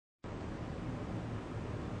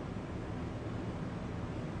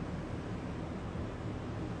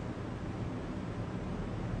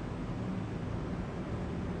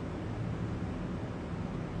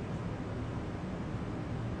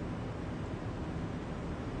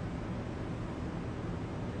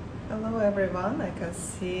Hello everyone, I can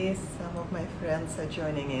see some of my friends are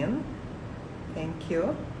joining in. Thank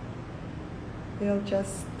you. We'll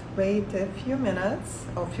just wait a few minutes,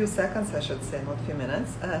 or few seconds I should say, not few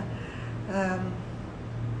minutes. I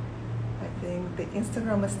think the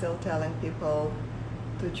Instagram is still telling people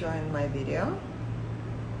to join my video.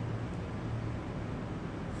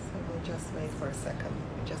 So we'll just wait for a second.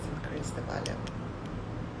 We just increase the volume.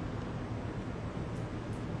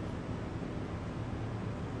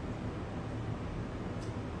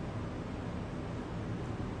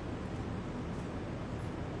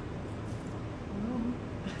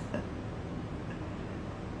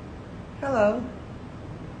 Hello,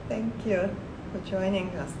 thank you for joining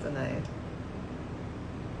us tonight.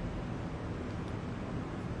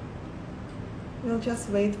 We'll just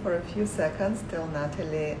wait for a few seconds till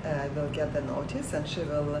Natalie will get the notice, and she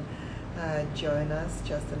will join us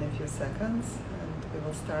just in a few seconds, and we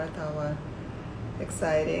will start our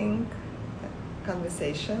exciting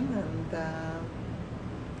conversation. And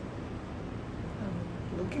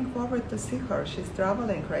I'm looking forward to see her. She's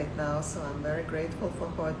traveling right now, so I'm very grateful for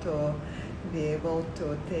her to be able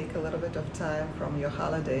to take a little bit of time from your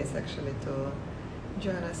holidays actually to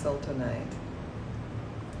join us all tonight.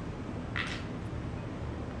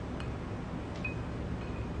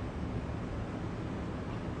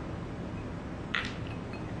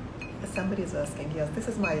 Somebody's asking, yes, this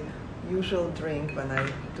is my usual drink when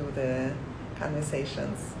I do the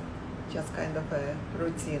conversations, just kind of a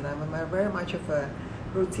routine. I'm very much of a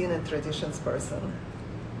routine and traditions person.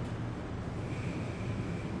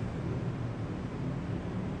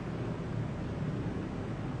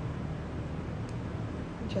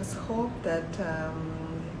 Just hope that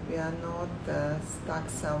we are not stuck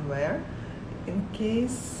somewhere. In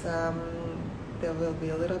case there will be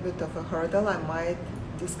a little bit of a hurdle, I might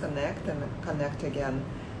disconnect and connect again.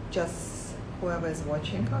 Just whoever is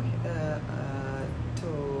watching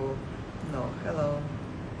to know. Hello.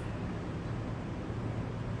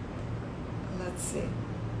 Let's see.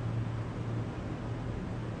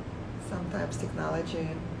 Sometimes technology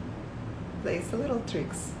plays a little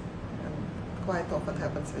tricks, and quite often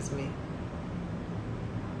happens with me.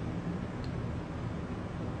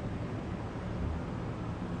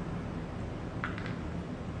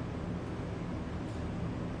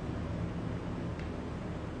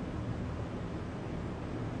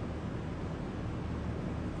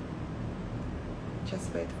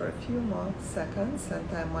 Just wait for a few more seconds, and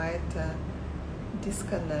I might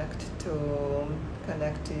disconnect to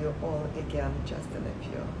connect to you all again just in a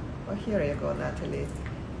few. Oh, here you go, Natalie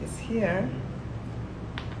is here.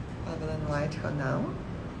 I will invite her now.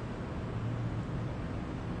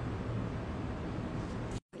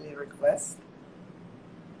 Request.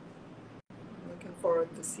 Looking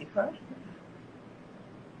forward to see her.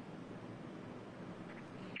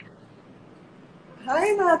 Hi,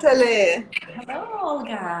 Natalie. Hello,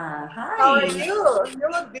 Olga. Hi. How are you? You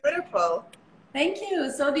look beautiful. Thank you.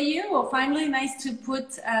 So do you. Finally, nice to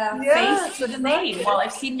put a face to the name. Well,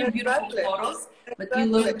 I've seen your beautiful photos, but you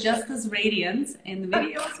look just as radiant in the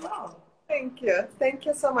video as well. Thank you. Thank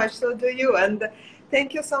you so much. So do you. And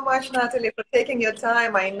thank you so much, Natalie, for taking your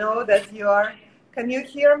time. I know that you are... Can you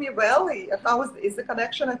hear me well? How is the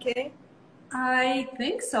connection okay? I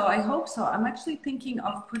think so. I hope so. I'm actually thinking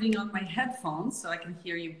of putting on my headphones so I can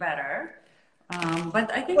hear you better. But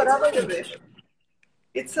I think whatever it's you wish.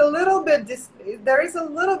 It's a little bit, there is a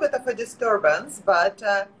little bit of a disturbance, but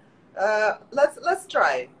let's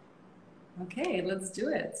try. Okay, let's do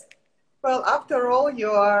it. Well, after all,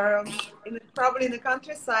 you are probably in the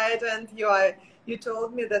countryside, and you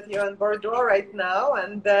told me that you're in Bordeaux right now,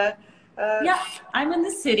 and yeah, I'm in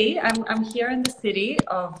the city. I'm here in the city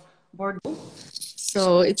of Bordeaux,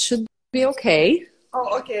 so it should be okay.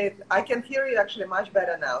 Oh, okay. I can hear you actually much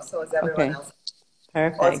better now. So is everyone else.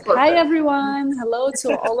 Perfect. Hi, everyone. Hello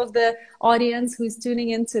to all of the audience who's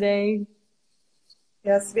tuning in today.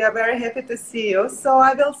 Yes, we are very happy to see you. So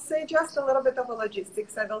I will say just a little bit of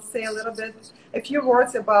logistics. I will say a few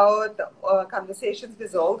words about conversations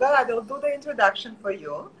with Olga. I will do the introduction for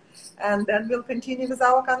you, and then we'll continue with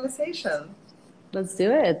our conversation. Let's do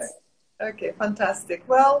it. Okay, fantastic.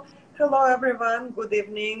 Well, hello everyone. Good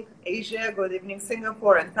evening, Asia. Good evening,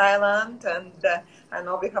 Singapore and Thailand. And I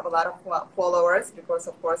know we have a lot of followers because,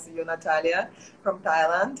 of course, you, Natalia, from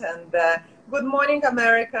Thailand. And good morning,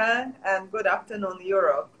 America, and good afternoon,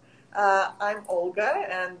 Europe. I'm Olga,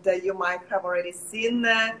 and you might have already seen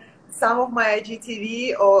some of my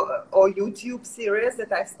IGTV or YouTube series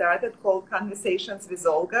that I started called Conversations with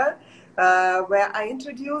Olga, where I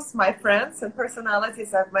introduce my friends and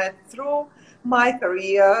personalities I've met through my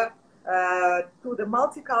career, to the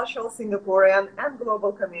multicultural Singaporean and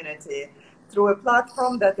global community through a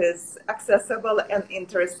platform that is accessible and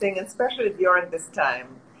interesting, especially during this time.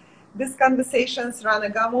 These conversations run a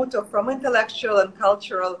gamut of from intellectual and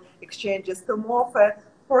cultural exchanges to more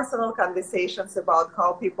personal conversations about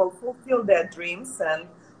how people fulfill their dreams and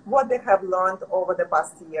what they have learned over the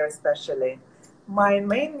past year especially. My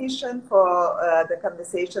main mission for the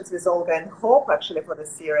conversations with Olga and Hope, actually for the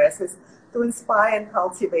series, is to inspire and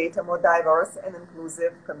cultivate a more diverse and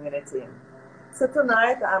inclusive community. So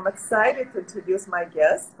tonight I'm excited to introduce my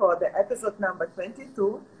guest for the episode number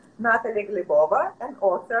 22, Natalie Glebova, an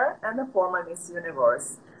author and a former Miss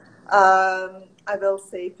Universe. I will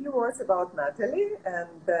say a few words about Natalie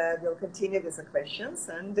and we'll continue with the questions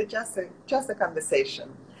and just a conversation.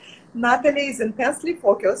 Natalie is intensely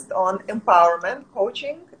focused on empowerment,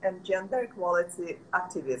 coaching, and gender equality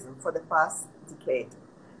activism for the past decade,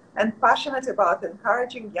 and passionate about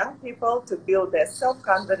encouraging young people to build their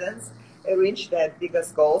self-confidence and reach their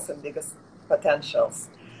biggest goals and biggest potentials.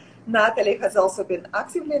 Natalie has also been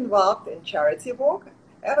actively involved in charity work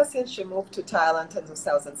ever since she moved to Thailand in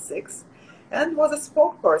 2006 and was a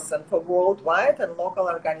spokesperson for worldwide and local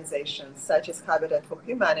organizations such as Habitat for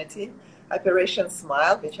Humanity, Operation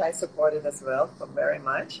Smile, which I supported as well for very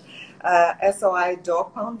much, SOI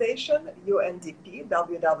Dog Foundation, UNDP,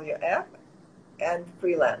 WWF, and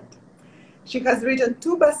Freeland. She has written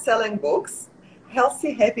 2 best-selling books,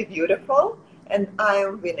 Healthy, Happy, Beautiful, and I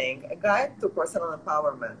Am Winning, a guide to personal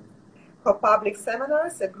empowerment. Her public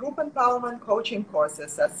seminars and group empowerment coaching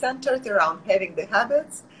courses are centered around having the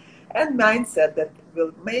habits and mindset that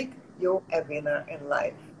will make you a winner in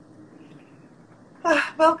life.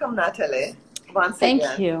 Welcome, Natalie, once again.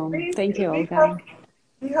 Thank you, Olga.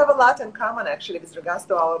 We have a lot in common, actually, with regards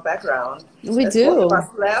to our background. We do. Both of us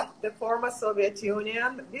left the former Soviet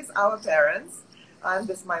Union with our parents, and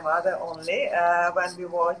with my mother only, when we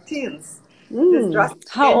were teens.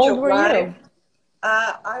 How old were you?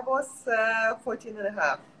 I was 14 and a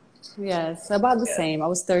half. Yes, about the same. I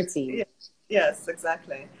was 13. Yes,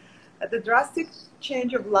 exactly. The drastic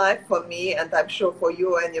change of life for me, and I'm sure for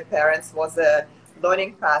you and your parents, was a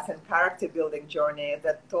learning path and character building journey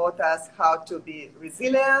that taught us how to be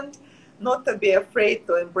resilient, not to be afraid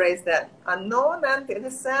to embrace the unknown, and in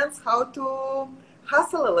a sense, how to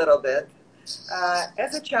hustle a little bit.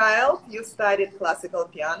 As a child, you studied classical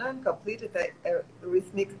piano and completed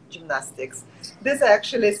rhythmic gymnastics. These are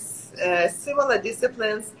actually similar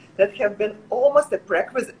disciplines that have been almost a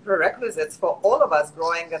prerequisites for all of us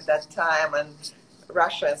growing at that time in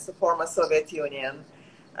Russia and the former Soviet Union.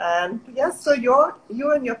 And yes, so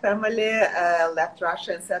you and your family left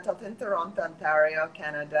Russia and settled in Toronto, Ontario,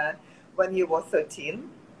 Canada when you were 13.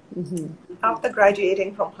 Mm-hmm. After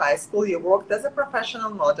graduating from high school, you worked as a professional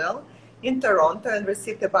model in Toronto and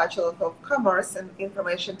received a Bachelor of Commerce in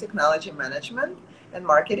Information Technology Management and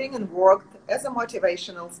Marketing, and worked as a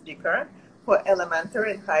motivational speaker for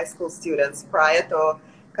elementary and high school students prior to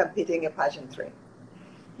competing in pageantry.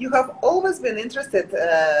 You have always been interested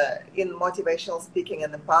in motivational speaking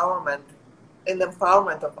and empowerment, in the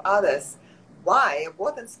empowerment of others. Why?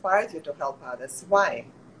 What inspired you to help others? Why?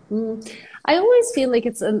 I always feel like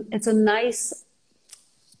it's a nice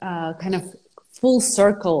kind of full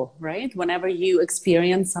circle, right? Whenever you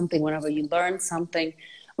experience something, whenever you learn something,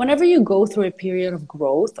 whenever you go through a period of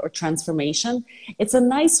growth or transformation, it's a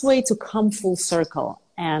nice way to come full circle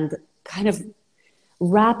and kind of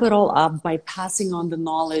wrap it all up by passing on the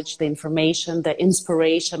knowledge, the information, the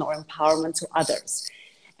inspiration or empowerment to others.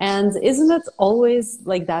 And isn't it always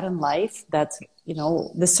like that in life, that, you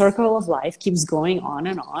know, the circle of life keeps going on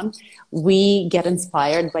and on? We get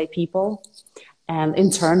inspired by people, and in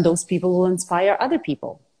turn, those people will inspire other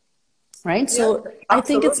people, right? Yes, so I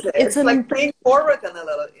think it's like paying forward in a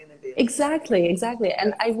little in a bit. Exactly.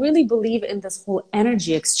 And I really believe in this whole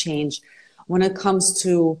energy exchange when it comes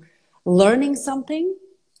to learning something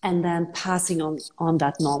and then passing on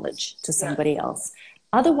that knowledge to somebody else.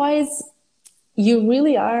 Otherwise, you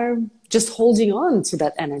really are just holding on to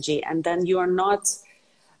that energy, and then you are not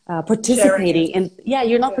participating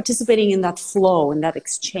you're not participating in that flow, in that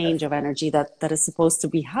exchange of energy that is supposed to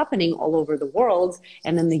be happening all over the world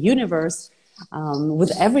and in the universe,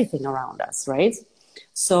 with everything around us, right?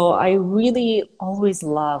 So I really always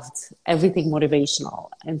loved everything motivational.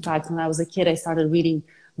 In fact, when I was a kid, I started reading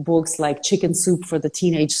books like Chicken Soup for the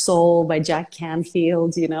Teenage Soul by Jack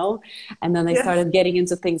Canfield, you know, and then I started getting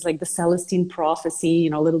into things like the Celestine Prophecy, you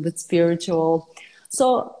know, a little bit spiritual.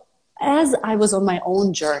 So as I was on my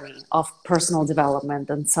own journey of personal development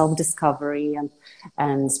and self-discovery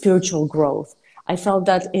and spiritual growth, I felt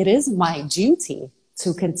that it is my duty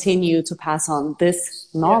to continue to pass on this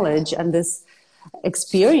knowledge and this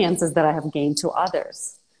experiences that I have gained to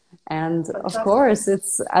others. And of course,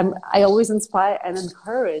 I always inspire and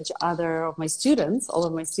encourage all of my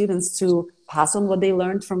students to pass on what they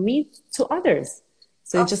learned from me to others.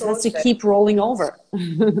 So it just has to keep rolling over.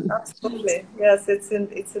 Absolutely. Yes,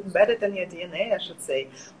 it's embedded in your DNA, I should say.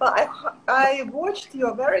 Well, I watched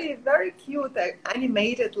your very, very cute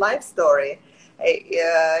animated life story.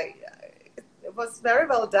 It was very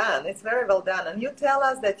well done. It's very well done. And you tell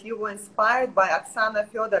us that you were inspired by Oksana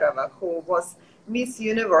Fedorova, who was Miss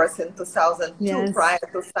Universe in 2002 prior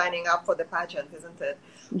to signing up for the pageant, isn't it?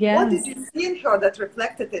 Yes. What did you see in her that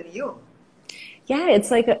reflected in you? Yeah, it's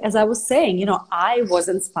like, as I was saying, you know, I was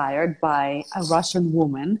inspired by a Russian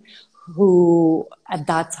woman who at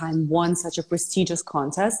that time won such a prestigious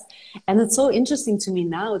contest. And it's so interesting to me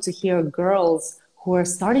now to hear girls who are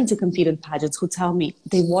starting to compete in pageants who tell me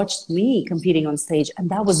they watched me competing on stage and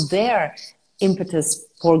that was their impetus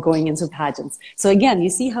for going into pageants. So again, you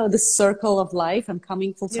see how the circle of life and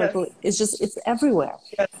coming full circle is just, it's everywhere.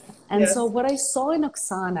 Yes. And so what I saw in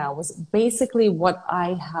Oksana was basically what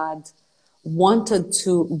I had wanted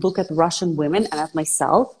to look at Russian women and at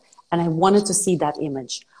myself. And I wanted to see that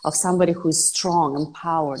image of somebody who's strong,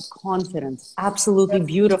 empowered, confident, absolutely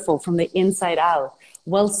beautiful from the inside out,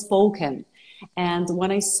 well-spoken. And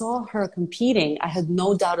when I saw her competing, I had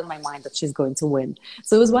no doubt in my mind that she's going to win.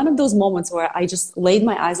 So it was one of those moments where I just laid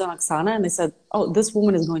my eyes on Oksana and I said, oh, this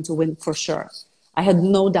woman is going to win for sure. I had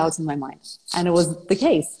no doubts in my mind. And it was the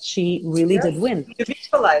case. She really did win. You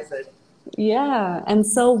visualize it. Yeah. And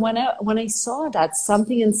so when I saw that,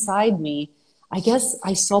 something inside me, I guess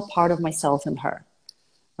I saw part of myself in her,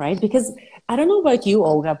 right? Because I don't know about you,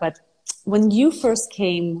 Olga, but when you first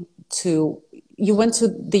came you went to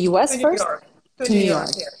the US first? To New York.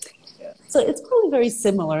 Yeah. So it's probably very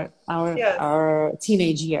similar, our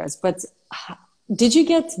teenage years. But did you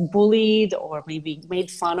get bullied or maybe made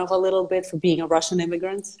fun of a little bit for being a Russian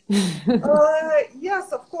immigrant?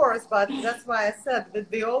 Yes, of course. But that's why I said that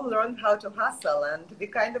we all learned how to hustle and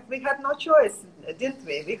we had no choice, didn't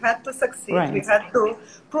we? We had to succeed. Right. We had to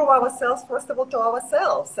prove ourselves, first of all, to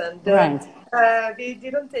ourselves. And we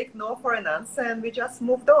didn't take no for an answer and we just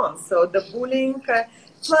moved on. So the bullying...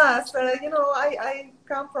 Plus, you know, I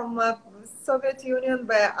come from Soviet Union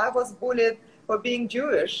where I was bullied for being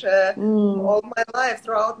Jewish all my life,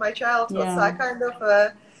 throughout my childhood. Yeah. So I kind of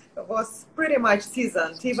was pretty much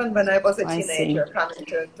seasoned, even when I was a teenager coming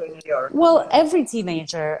to New York. Well, every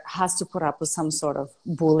teenager has to put up with some sort of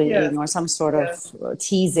bullying or some sort of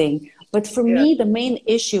teasing. But for me, the main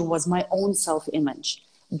issue was my own self-image.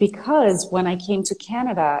 Because when I came to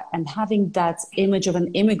Canada and having that image of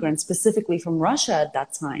an immigrant, specifically from Russia at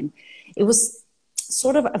that time, it was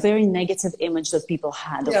sort of a very negative image that people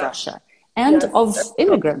had of Russia and of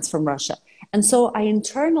immigrants from Russia. And so I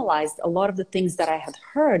internalized a lot of the things that I had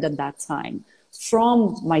heard at that time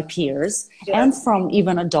from my peers and from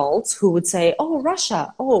even adults who would say, oh,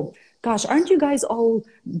 Russia, oh, gosh, aren't you guys all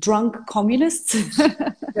drunk communists?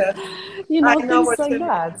 You know, things like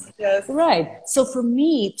that. Yes. Right. So for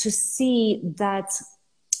me to see that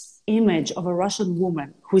image of a Russian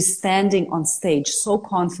woman who is standing on stage, so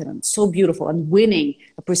confident, so beautiful, and winning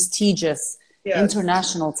a prestigious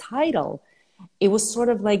international title, it was sort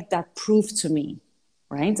of like that proof to me,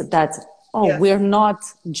 right? That, we're not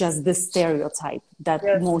just this stereotype that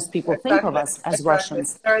most people think of us as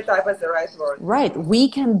Russians. Stereotype is the right word. Right. We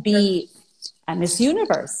can be a Miss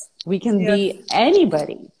Universe. We can be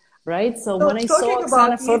anybody, right? So when I saw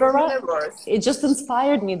Oksana Fedorova, it just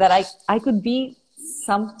inspired me that I could be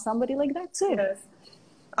somebody like that too. Yes,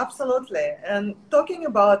 absolutely. And talking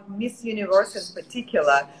about Miss Universe in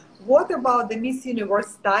particular, what about the Miss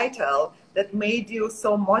Universe title that made you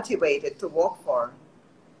so motivated to work for?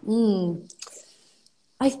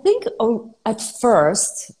 I think at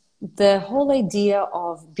first, the whole idea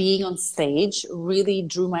of being on stage really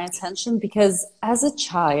drew my attention because as a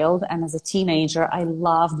child and as a teenager, I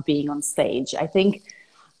loved being on stage. I think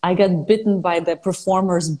I got bitten by the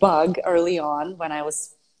performer's bug early on when I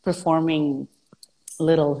was performing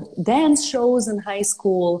little dance shows in high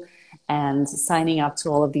school and signing up to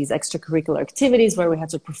all of these extracurricular activities where we had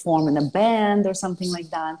to perform in a band or something like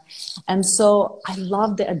that. And so I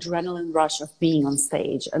loved the adrenaline rush of being on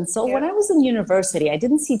stage. And so when I was in university, I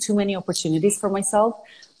didn't see too many opportunities for myself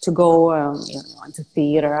to go into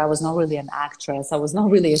theater. I was not really an actress. I was not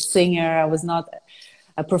really a singer. I was not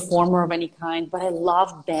a performer of any kind, but I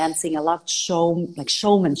loved dancing. I loved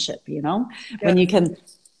showmanship, you know, when you can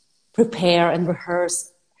prepare and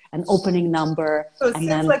rehearse an opening number. So it And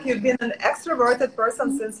seems then, like you've been an extroverted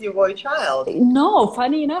person since you were a child. no,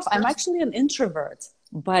 funny enough, I'm actually an introvert,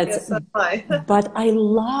 Yes, so am I. but I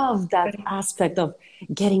love that aspect of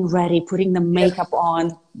getting ready, putting the Yes, makeup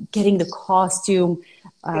on, getting the costume,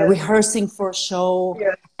 yes, rehearsing for a show,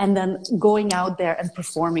 yes, and then going out there and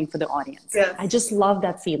performing for the audience. I yes, just love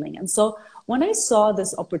that feeling. And so when I saw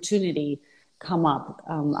this opportunity come up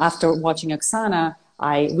after watching Oksana,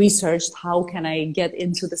 I researched how can I get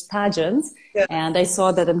into this pageant, yes, and I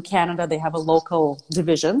saw that in Canada they have a local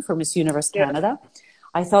division for Miss Universe yes, Canada.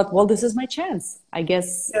 I thought, well, this is my chance. I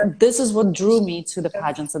guess yes, this is what drew me to the yes.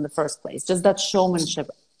 pageants in the first place, just that showmanship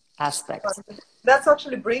aspect. That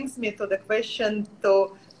actually brings me to the question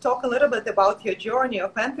to talk a little bit about your journey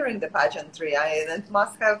of entering the pageantry. It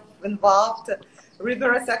must have involved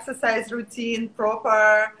rigorous exercise routine,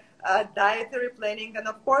 proper dietary planning, and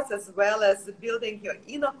of course, as well as building your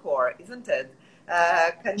inner core, isn't it?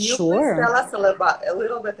 Can you please tell Sure. us a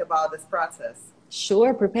little bit about this process?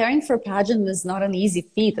 Sure. Preparing for a pageant is not an easy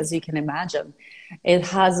feat, as you can imagine. It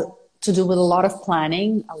has to do with a lot of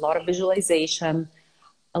planning, a lot of visualization,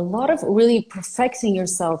 a lot of really perfecting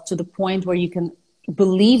yourself to the point where you can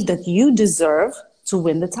believe that you deserve to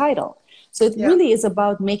win the title. So it Yeah, really is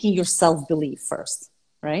about making yourself believe first,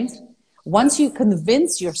 right? Once you yes,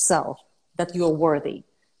 convince yourself that you're worthy,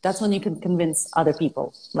 that's when you can convince other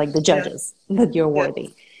people, like the yes, judges, that you're yes, worthy.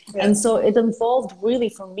 And yes, so it involved really,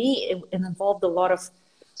 for me, it involved a lot of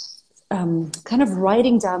kind of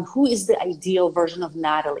writing down who is the ideal version of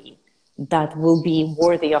Natalie that will be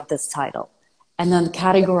worthy of this title. And then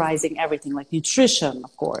categorizing everything like nutrition,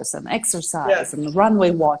 of course, and exercise, yes, and runway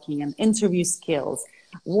walking, and interview skills,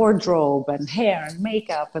 wardrobe, and hair, and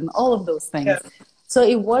makeup, and all of those things. yes. So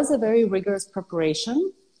it was a very rigorous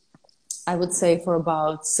preparation, I would say, for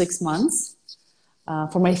about 6 months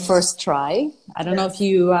for my first try. I don't know if Yes.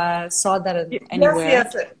 you saw that Yes, anywhere,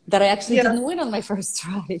 yes, that I actually yes. didn't win on my first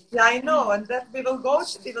try. Yeah, I know, and that we will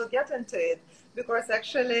get into it because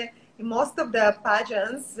actually in most of the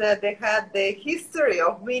pageants they had the history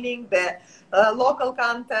of winning the local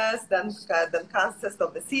contest and the contest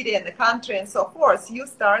of the city and the country and so forth. You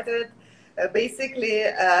started basically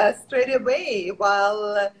straight away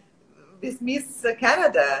while with Miss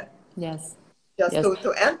Canada Yes. just Yes. to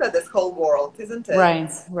enter this whole world, isn't it?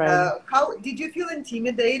 Right. Right. How did you feel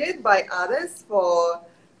intimidated by others for?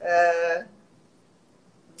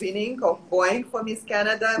 Winning of going for Miss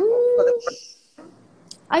Canada for the Mm,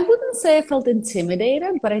 I wouldn't say I felt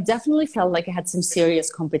intimidated, but I definitely felt like I had some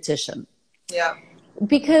serious competition yeah,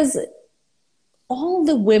 because all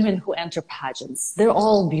the women who enter pageants, they're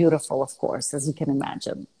all beautiful, of course, as you can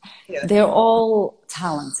imagine. yes, They're all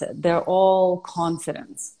talented. They're all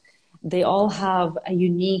confident. They all have a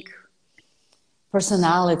unique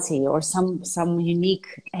personality or some unique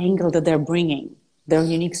angle that they're bringing, their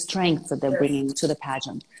unique strengths that they're yes, bringing to the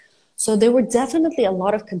pageant. So there were definitely a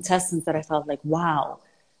lot of contestants that I felt like, wow,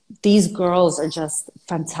 these girls are just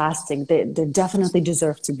fantastic. They definitely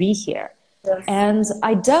deserve to be here. yes. And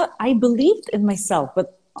I believed in myself.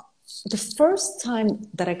 But the first time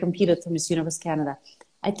that I competed for Miss Universe Canada,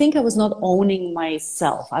 I think I was not owning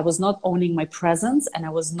myself. I was not owning my presence, and I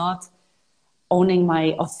was not owning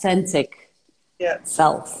my authentic Yes,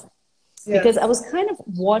 self. Because I yes. was kind of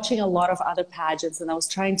watching a lot of other pageants and I was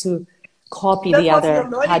trying to copy That the was your other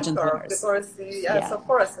learning pageant curve winners. because, yes, Yeah. of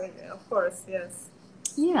course, yes.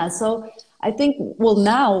 Yeah. So I think, well,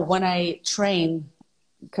 now when I train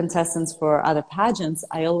contestants for other pageants,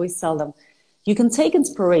 I always tell them you can take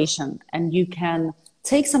inspiration and you can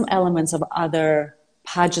take some elements of other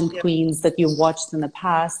pageant Yes, queens that you watched in the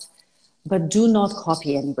past, but do not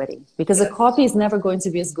copy anybody because a yes, copy is never going to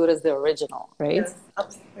be as good as the original, right?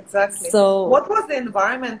 yes, exactly. So What was the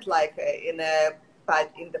environment like in the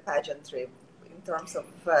pageantry in terms of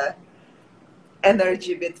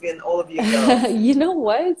energy between all of you girls? you know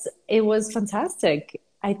what? It was fantastic.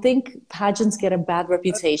 I think pageants get a bad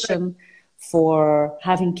reputation for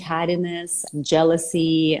having cattiness and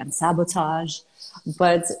jealousy and sabotage,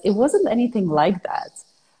 but it wasn't anything like that.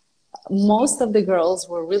 Most of the girls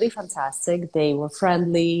were really fantastic. They were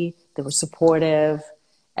friendly, they were supportive.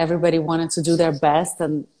 Everybody wanted to do their best,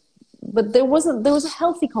 and but there was a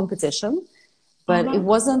healthy competition, but it Mm-hmm.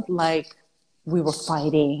 wasn't like we were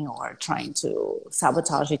fighting or trying to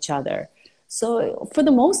sabotage each other. So for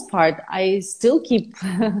the most part, I still keep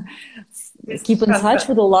This keep in touch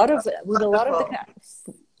with a lot of the wonderful.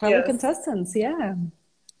 fellow Yes. contestants. Yeah.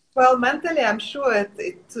 Well, mentally, I'm sure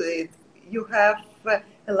you have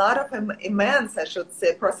a lot of immense, I should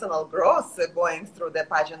say, personal growth going through the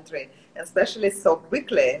pageantry, especially so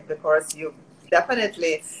quickly because you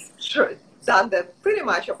definitely sure done the pretty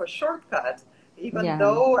much of a shortcut, even Yeah.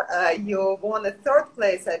 though you won a third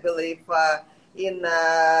place, I believe, in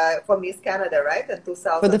for Miss Canada, right, in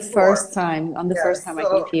For the 2004. first time, on the first Yes. time I So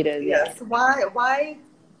competed, yeah. yes, why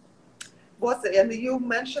was it? And you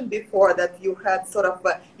mentioned before that you had sort of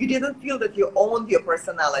you didn't feel that you owned your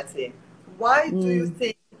personality. Why do you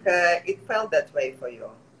think it felt that way for you?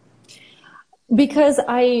 Because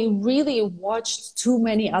I really watched too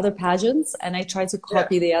many other pageants and I tried to Yeah.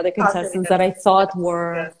 copy the other Copying contestants it. that I thought Yes.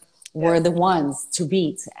 were Yes. the ones to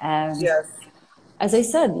beat. And Yes. as I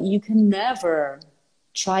said, you can never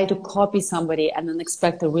try to copy somebody and then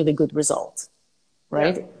expect a really good result, Yeah.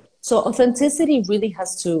 right? So authenticity really has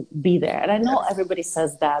to be there. And I know Yes. everybody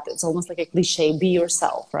says that. It's almost like a cliche, be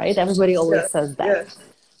yourself, right? Everybody always Yes. says that. Yes.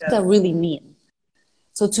 What does that Yes. really mean?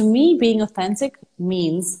 So to me, being authentic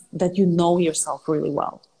means that you know yourself really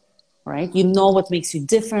well, right? You know what makes you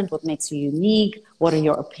different, what makes you unique, what are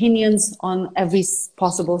your opinions on every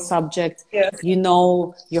possible subject. Yes. You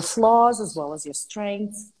know your flaws as well as your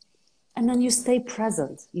strengths. And then you stay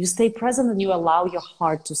present. You stay present and you allow your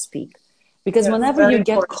heart to speak. Because Yes. whenever Very you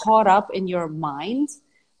get important. caught up in your mind,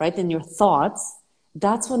 right, in your thoughts,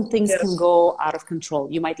 that's when things can Yes. go out of control.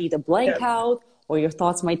 You might either blank Yes. out or your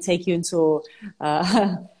thoughts might take you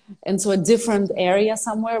uh, into a different area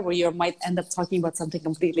somewhere where you might end up talking about something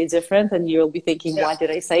completely different and you'll be thinking, Yeah. why did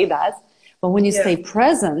I say that? But when you Yeah. stay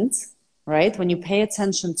present, right, when you pay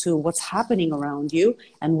attention to what's happening around you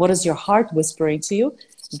and what is your heart whispering to you,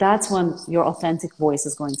 that's when your authentic voice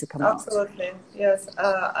is going to come out. Absolutely. Yes.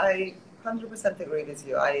 I 100% agree with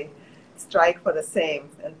you. I strike for the same,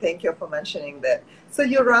 and thank you for mentioning that. So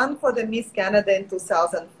you ran for the Miss Canada in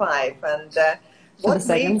 2005, and For the what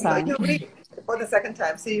second made you time. really for the second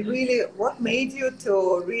time? So you really, what made you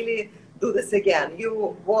to really do this again?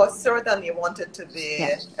 You were certain you wanted to be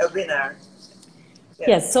Yeah. a winner. Yes.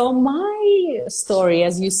 Yes. So my story,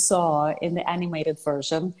 as you saw in the animated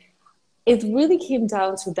version, it really came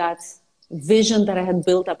down to that vision that I had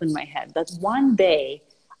built up in my head that one day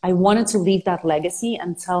I wanted to leave that legacy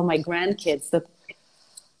and tell my grandkids that,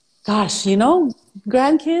 gosh, you know,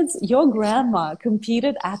 grandkids, your grandma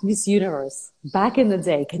competed at Miss Universe back in the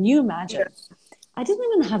day. Can you Yeah. imagine? I didn't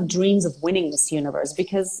even have dreams of winning Miss Universe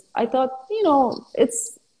because I thought, you know,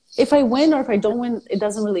 it's if I win or if I don't win, it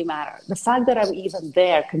doesn't really matter. The fact that I'm even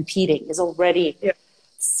there competing is already Yeah.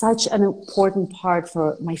 such an important part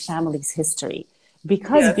for my family's history.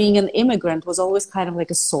 Because Yes. being an immigrant was always kind of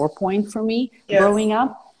like a sore point for me Yes. growing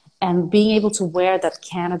up, and being able to wear that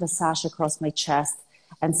Canada sash across my chest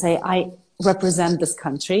and say, I represent this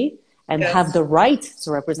country and have Yes. the right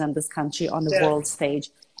to represent this country on the Yes. world stage,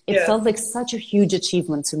 it Yes. felt like such a huge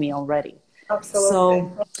achievement to me already. Absolutely.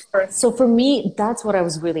 So, Of course. so for me, that's what I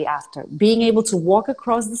was really after. Being able to walk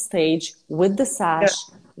across the stage with the Yeah. sash,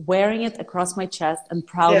 wearing it across my chest and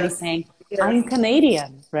proudly Yes. saying, Yes. I'm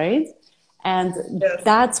Canadian, right? And Yes.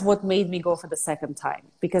 that's what made me go for the second time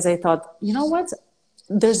because I thought, you know what?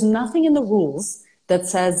 There's nothing in the rules that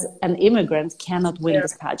says an immigrant cannot win Yeah.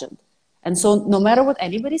 this pageant. And so, no matter what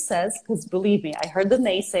anybody says, because believe me, I heard the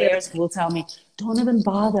naysayers Yes. who will tell me, don't even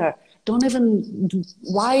bother. Don't even,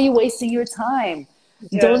 why are you wasting your time?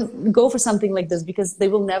 Yes. Don't go for something like this because they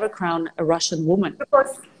will never crown a Russian woman. Of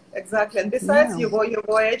course, exactly. And besides, Yeah. you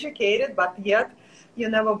were educated, but yet you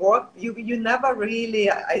never worked. You never really,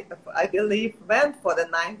 I believe, went for the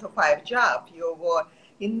 9 to 5 job. You were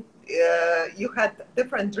in. You had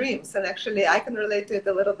different dreams, and actually, I can relate to it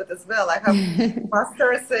a little bit as well. I have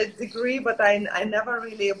master's degree, but I never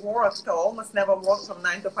really worked, or almost never worked from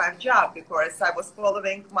 9 to 5 job because I was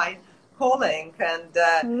following my calling, and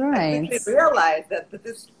I Right. quickly realized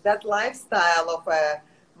that lifestyle of a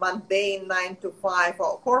mundane 9 to 5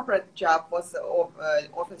 or corporate job was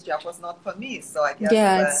office job was not for me. So I guess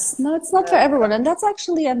Yeah, it's not for everyone. And that's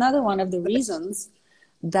actually another one of the reasons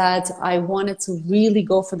that I wanted to really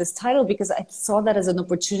go for this title because I saw that as an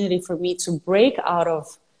opportunity for me to break out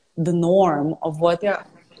of the norm of what yeah,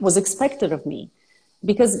 was expected of me.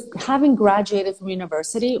 Because having graduated from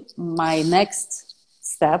university, my next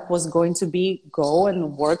step was going to be go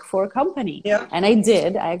and work for a company. yeah. And I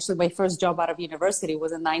did. I actually, my first job out of university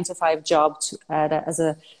was a 9 to 5 job as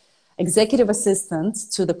a executive assistant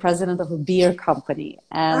to the president of a beer company.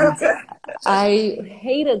 And Okay. I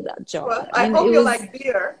hated that job. Well, I I mean, hope it you was, like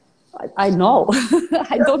beer. I know,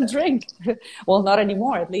 I don't drink. Well, not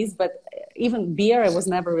anymore at least, but even beer, it was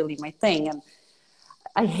never really my thing. And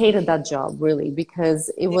I hated that job really because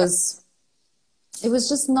Yeah, it was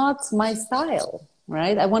just not my style,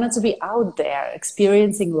 right? I wanted to be out there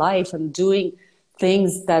experiencing life and doing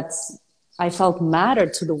things that I felt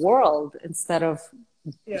mattered to the world instead of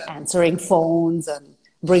yeah, answering phones and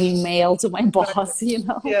bringing mail to my Right. boss, you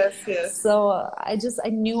know. Yes, yes, So I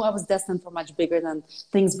knew I was destined for much bigger than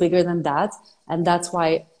things bigger than that. And that's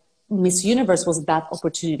why Miss Universe was that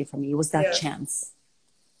opportunity for me. It was that yes. chance.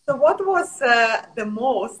 So what was the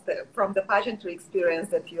most from the pageantry experience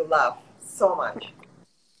that you love so much?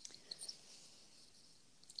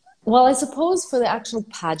 Well, I suppose for the actual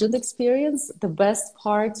pageant experience, the best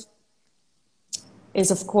part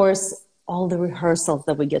is, of course, all the rehearsals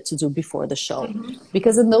that we get to do before the show.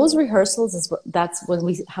 Because in those rehearsals, that's when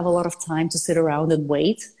we have a lot of time to sit around and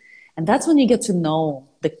wait. And that's when you get to know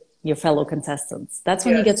your fellow contestants. That's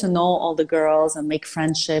when you get Yes, to know all the girls and make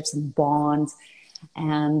friendships and bond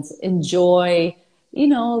and enjoy, you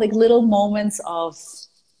know, like little moments of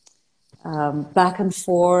back and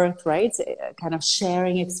forth, right? Kind of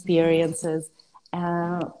sharing experiences.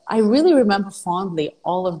 I really remember fondly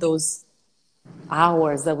all of those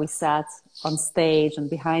hours that we sat on stage and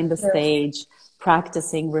behind the yes. stage,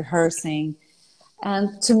 practicing, rehearsing.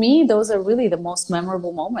 And to me, those are really the most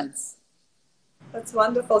memorable moments. That's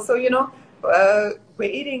wonderful. So,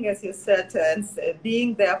 waiting, as you said, and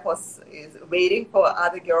being there for is waiting for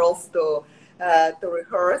other girls to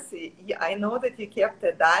rehearse. I know that you kept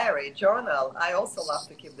a diary, journal. I also love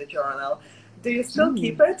to keep the journal. Do you still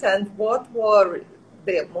keep Mm. it? And what were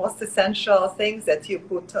the most essential things that you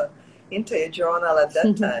put into your journal at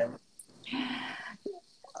that time?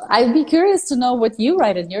 I'd be curious to know what you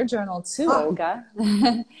write in your journal too, Oh, Olga.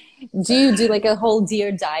 Do you do like a whole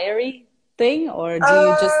Dear Diary thing, or do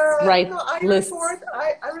you just write no, lists?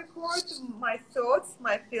 I record my thoughts,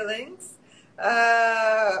 my feelings,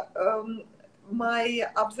 uh, um, my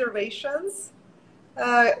observations,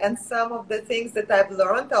 and some of the things that I've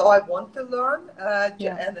learned or I want to learn,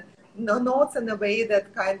 Yeah. and no notes in a way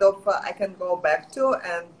that kind of I can go back to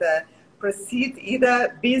and proceed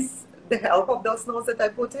either with the help of those notes that I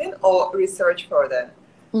put in or research further.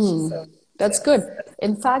 So, That's good. yes.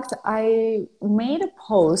 In fact, I made a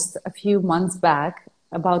post a few months back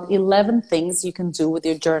about 11 things you can do with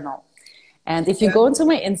your journal. And if you Yeah. go into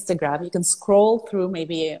my Instagram, you can scroll through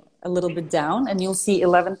maybe a little bit down and you'll see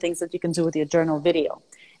 11 things that you can do with your journal video.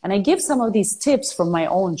 And I give some of these tips from my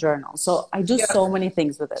own journal. So I do Yes. so many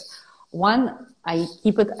things with it. One, I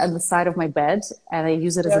keep it at the side of my bed and I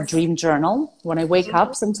use it as a Yes. dream journal. When I wake Mhm.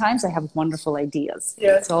 up, sometimes I have wonderful ideas.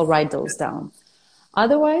 Yes. So I'll write those down.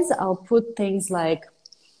 Otherwise, I'll put things like,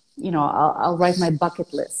 I'll write my bucket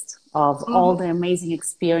list of all Mhm. the amazing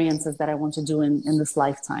experiences that I want to do in this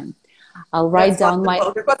lifetime. I'll write That's down my,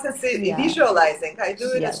 wonderful because it's yeah, visualizing. I do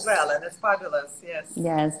it as well, yes, and it's fabulous. Yes.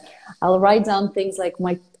 yes. I'll write down things like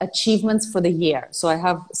my achievements for the year. So I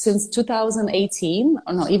have since 2018,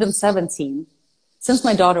 or no, even 17, since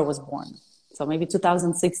my daughter was born. So maybe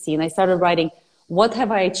 2016, I started writing, what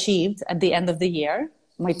have I achieved at the end of the year?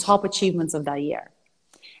 My top achievements of that year.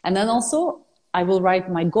 And then also, I will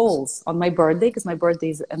write my goals on my birthday because my birthday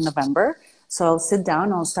is in November. So I'll sit down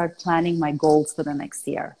and I'll start planning my goals for the next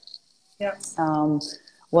year. Yeah. Um,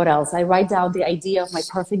 what else? I write down the idea of my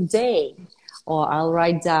perfect day, or I'll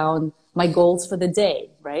write down my goals for the day,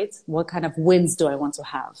 right? What kind of wins do I want to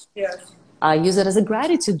have? Yes. I use it as a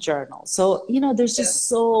gratitude journal. So, there's Yes. just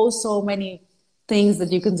so many things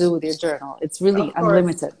that you can do with your journal. It's really Of course.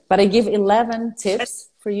 unlimited. But I give 11 And tips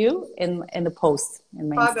for you in the post in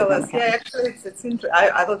my Instagram fabulous. Yeah, account. actually, it's interesting.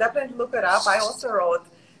 I will definitely look it up. I also wrote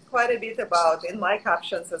quite a bit about in my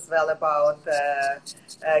captions as well about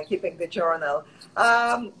keeping the journal.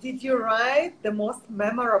 Did you write the most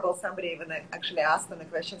memorable? Somebody even actually asked on the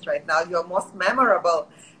questions right now. Your most memorable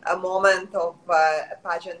moment of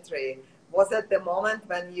pageantry. Was it the moment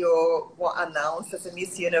when you were announced as a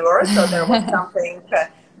Miss Universe, or there was something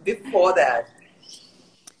before that?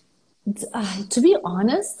 To be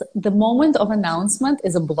honest, the moment of announcement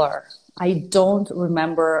is a blur. I don't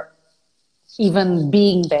remember even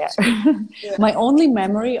being there. My Yes. only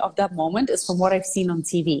memory of that moment is from what I've seen on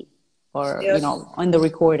TV or, Yes. on the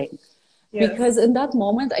recording. Yes. Because in that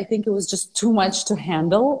moment, I think it was just too much to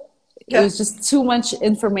handle. It Yeah. was just too much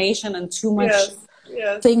information and too much Yes.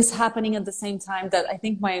 Yes. things happening at the same time that I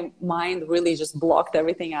think my mind really just blocked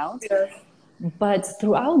everything out. Yes. But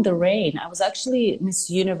throughout the reign, I was actually Miss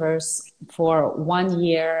Universe for 1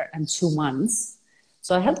 year and 2 months.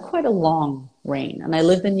 So I had quite a long reign. And I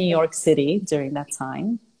lived in New York City during that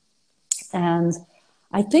time. And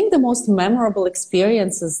I think the most memorable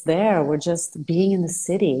experiences there were just being in the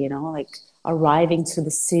city, like arriving to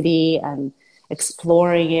the city and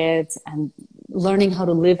exploring it and learning how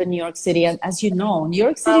to live in New York City. And as you know, New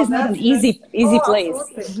York City Well, is not an that's easy oh, place.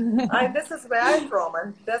 absolutely. This is where I'm from,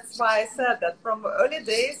 and that's why I said that from early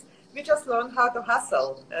days we just learned how to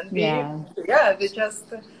hustle and be Yeah. yeah we just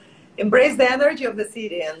embrace the energy of the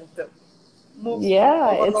city and move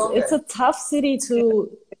Yeah, along it's a it. tough city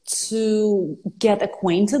to get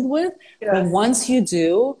acquainted with, but Yes, once you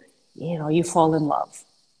do, you know, you fall in love,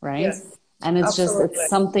 right? yes, And it's just absolutely. it's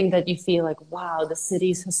something that you feel like, wow, the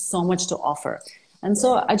city has so much to offer. And so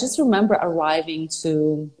I just remember arriving to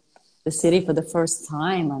the city for the first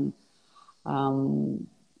time and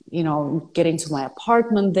you know, getting to my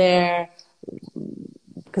apartment there,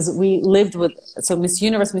 because we lived with, so Miss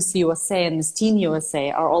Universe, Miss USA, and Miss Teen USA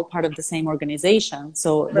are all part of the same organization. So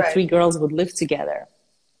the Right. three girls would live together.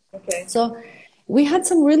 Okay. So we had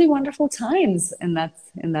some really wonderful times in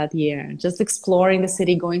that year, just exploring the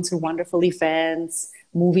city, going to wonderful events,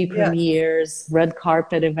 movie Yes. premieres, red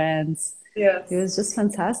carpet events. It Yes. was just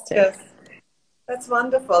fantastic. Yes. That's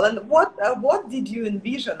wonderful. And what did you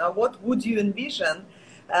envision, or what would you envision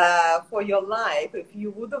for your life if you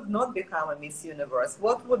would have not become a Miss Universe?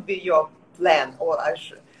 What would be your plan? Or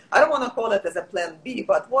I don't want to call it as a plan B,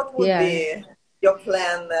 but what would Yeah, be your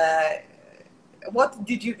plan? What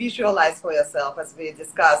did you visualize for yourself? As we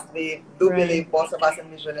discussed, we do right. believe both of us in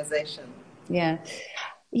visualization. Yeah.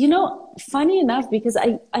 You know, funny enough, because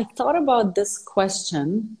I thought about this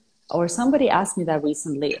question, or somebody asked me that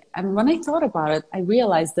recently. And when I thought about it, I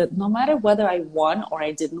realized that no matter whether I won or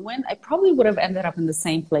I didn't win, I probably would have ended up in the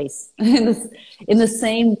same place, in the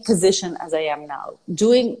same position as I am now,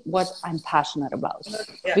 doing what I'm passionate about.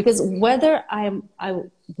 Yeah. Because whether I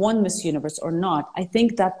won Miss Universe or not, I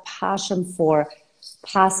think that passion for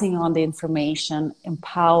passing on the information,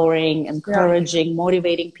 empowering, Yeah. encouraging,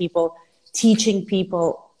 motivating people, teaching people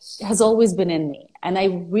has always been in me. And I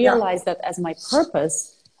Yeah. realized that as my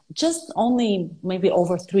purpose just only maybe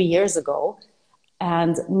over 3 years ago.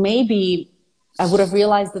 And maybe I would have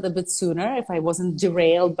realized it a bit sooner if I wasn't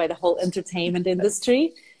derailed by the whole entertainment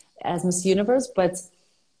industry as Miss Universe. But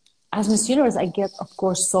as Miss Universe, I get, of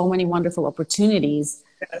course, so many wonderful opportunities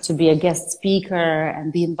to be a guest speaker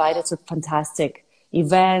and be invited to fantastic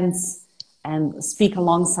events and speak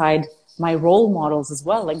alongside my role models as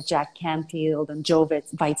well, like Jack Canfield and Joe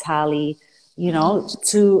Vitale, you know,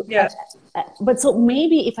 Yeah. but so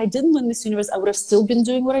maybe if I didn't win Miss Universe, I would have still been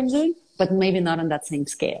doing what I'm doing, but maybe not on that same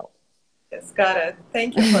scale. Yes, got it.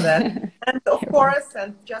 Thank you for that. And of You're welcome. course, and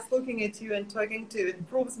just looking at you and talking to you, it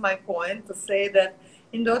proves my point to say that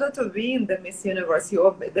in order to win the Miss Universe,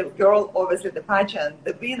 the girl, obviously the pageant,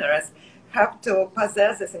 the winners have to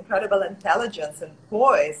possess this incredible intelligence and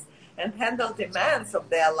poise and handle demands of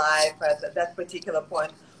their life at that particular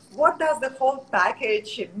point. What does the whole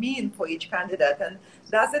package mean for each candidate? And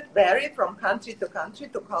does it vary from country to country,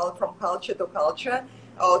 from culture to culture,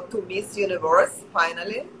 or to Miss Universe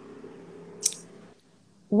finally?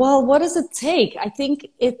 Well, what does it take? I think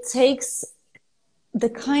it takes the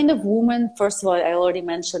kind of woman, first of all, I already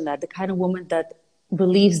mentioned that, the kind of woman that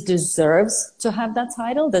believes deserves to have that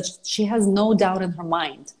title, that she has no doubt in her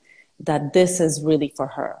mind that this is really for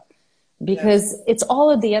her. Yes. Because it's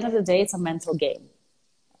all at the end of the day, it's a mental game.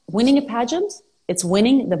 Winning a pageant, it's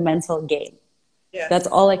winning the mental game. That's Yes.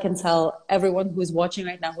 all I can tell everyone who's watching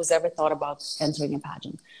right now who's ever thought about entering a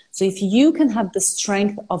pageant. So if you can have the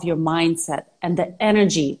strength of your mindset and the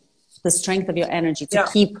energy, the strength of your energy to Yeah.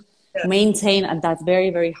 keep Yes. maintain at that very,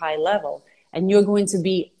 very high level, and you're going to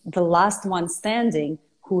be the last one standing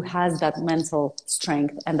who has that mental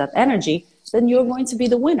strength and that energy, then you're going to be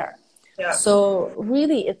the winner. Yeah. So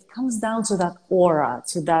really it comes down to that aura,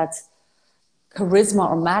 to that charisma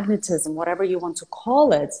or magnetism, whatever you want to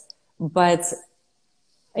call it. But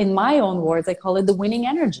in my own words, I call it the winning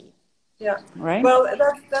energy, Yeah. right? Well,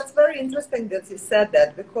 that's very interesting that you said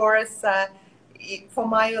that because for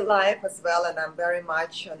my life as well, and I'm very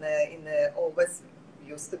much always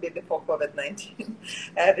used to be before COVID-19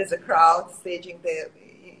 with a crowd staging the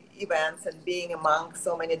events and being among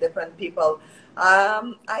so many different people.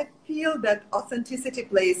 I feel that authenticity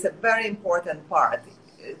plays a very important part,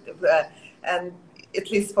 and at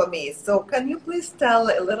least for me. So can you please tell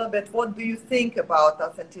a little bit, what do you think about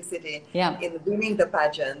authenticity Yeah. in winning the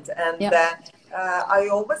pageant? And Yeah. I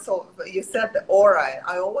always saw, you said the aura.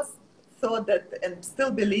 I always thought that, and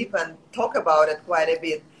still believe and talk about it quite a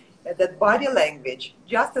bit, that body language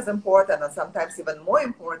just as important and sometimes even more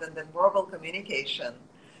important than verbal communication.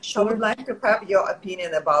 So I would Sure. like to have your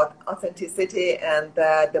opinion about authenticity and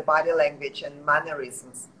the body language and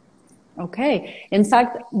mannerisms. Okay. In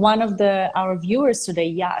fact, one of our viewers today,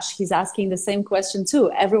 Yash, he's asking the same question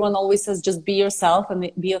too. Everyone always says just be yourself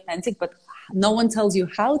and be authentic, but no one tells you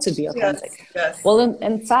how to be Yes, authentic. yes. Well,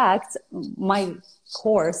 in fact, my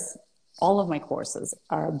course, all of my courses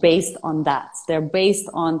are based on that. They're based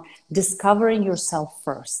on discovering yourself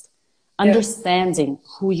first, understanding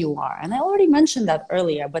who you are. And I already mentioned that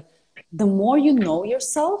earlier, but the more you know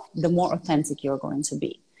yourself, the more authentic you're going to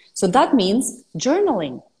be. So that means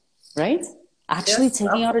journaling, right? Actually Yes,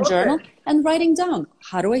 taking out a absolutely. journal and writing down,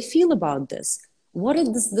 how do I feel about this? What is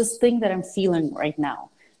this thing that I'm feeling right now?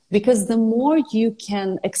 Because the more you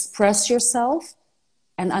can express yourself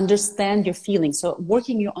and understand your feelings, so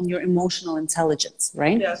working on your emotional intelligence,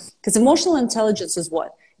 right? Yes, Because emotional intelligence is what?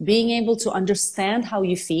 Being able to understand how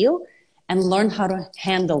you feel and learn how to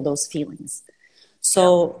handle those feelings. yeah, So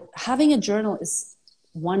having a journal is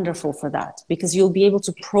wonderful for that because you'll be able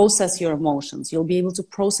to process your emotions. You'll be able to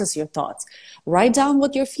process your thoughts. Write down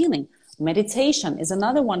what you're feeling. Meditation is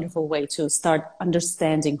another wonderful way to start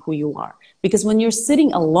understanding who you are. Because when you're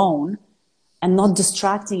sitting alone and not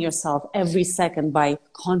distracting yourself every second by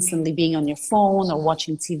constantly being on your phone or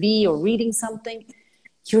watching TV or reading something,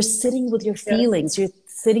 you're sitting with your yes, feelings, you're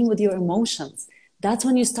sitting with your emotions. That's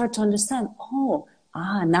when you start to understand,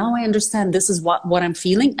 now I understand this is what I'm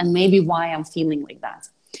feeling and maybe why I'm feeling like that.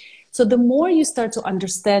 So the more you start to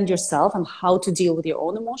understand yourself and how to deal with your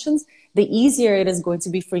own emotions, the easier it is going to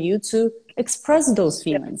be for you to express those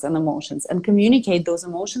yes, feelings and emotions and communicate those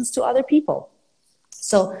emotions to other people.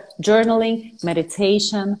 So journaling,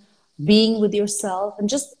 meditation, being with yourself, and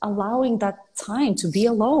just allowing that time to be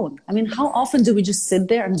alone. I mean, how often do we just sit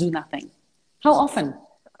there and do nothing? How often?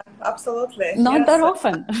 absolutely. Not that Yes,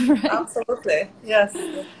 often, right? absolutely. Yes,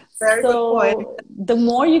 very good point. So the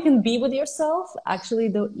more you can be with yourself, actually,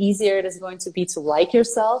 the easier it is going to be to like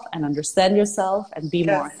yourself and understand yourself and be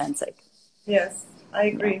more Yes. authentic. Yes, I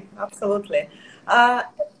Yeah. agree, absolutely.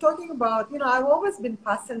 Talking about, I've always been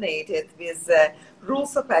fascinated with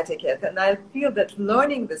rules of etiquette, and I feel that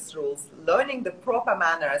learning these rules, learning the proper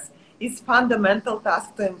manners, is fundamental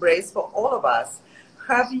task to embrace for all of us.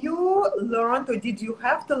 Have you learned, or did you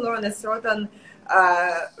have to learn a certain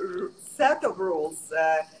set of rules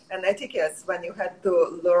and etiquettes when you had to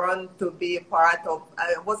learn to be a part of?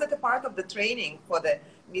 Was it a part of the training for the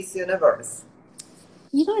Miss Universe?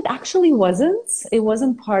 It actually wasn't. It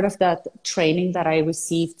wasn't part of that training that I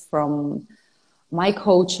received from my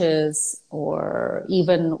coaches or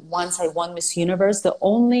even once I won Miss Universe. The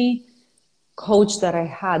only coach that I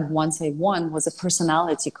had once I won was a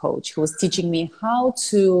personality coach who was teaching me how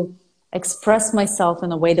to express myself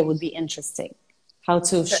in a way that would be interesting, how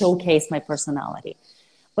to Okay. showcase my personality.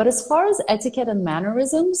 But as far as etiquette and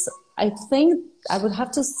mannerisms, I think I would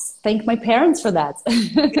have to thank my parents for that.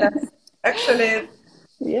 Yes, actually,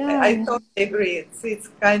 I Yeah. totally agree. It's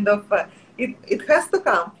kind of it has to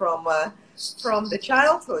come from the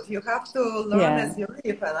childhood. You have to learn Yeah. as you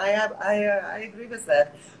live, and I agree with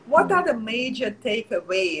that. What are the major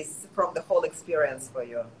takeaways from the whole experience for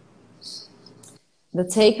you? The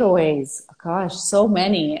takeaways, gosh, so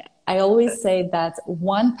many. I always say that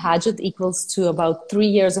one pageant equals to about 3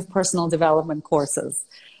 years of personal development courses.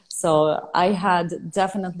 So I had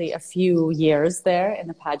definitely a few years there in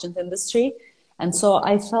the pageant industry. And so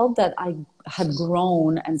I felt that I had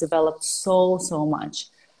grown and developed so much.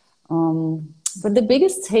 But the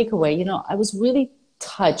biggest takeaway, I was really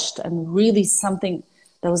touched and really something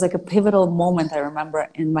that was like a pivotal moment I remember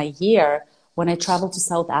in my year when I traveled to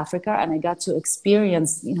South Africa and I got to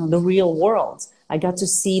experience, the real world. I got to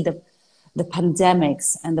see the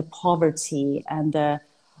pandemics and the poverty and the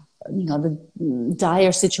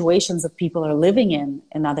dire situations that people are living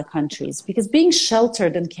in other countries. Because being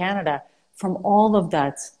sheltered in Canada from all of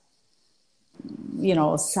that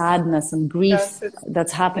sadness and grief Yes, it's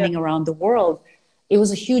that's yeah, happening around the world, it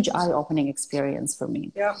was a huge eye-opening experience for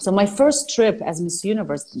me. yeah, So my first trip as Miss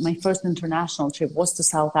Universe, my first international trip was to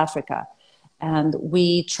South Africa. And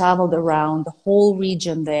we traveled around the whole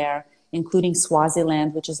region there, including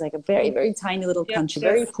Swaziland, which is like a very, very tiny little yes, country,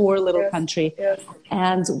 very yes, poor little yes, country. yes,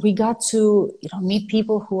 And we got to, meet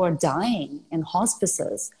people who are dying in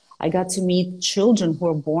hospices. I got to meet children who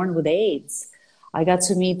are born with AIDS. I got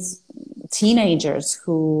to meet teenagers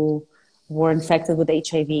who were infected with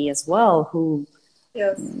HIV as well, who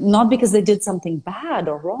yes, not because they did something bad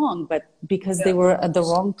or wrong, but because they yeah, were at the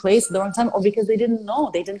wrong place at the wrong time, or because they didn't know,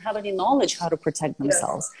 they didn't have any knowledge how to protect yes,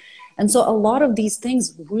 themselves. And so a lot of these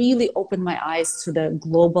things really opened my eyes to the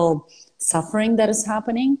global suffering that is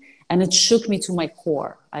happening. And it shook me to my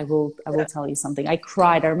core. I will yeah, tell you something. I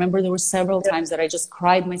cried. I remember there were several yeah, times that I just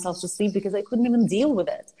cried myself to sleep because I couldn't even deal with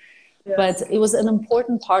it. But yes, it was an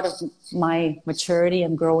important part of my maturity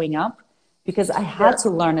and growing up because I yeah, had to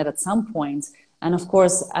learn it at some point. And of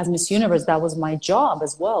course, as Miss Universe, that was my job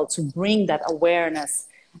as well to bring that awareness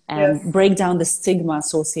and yes, break down the stigma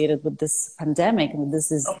associated with this pandemic and this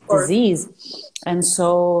is of course, disease. And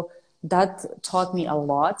so that taught me a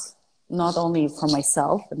lot. not only for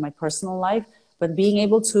myself and my personal life, but being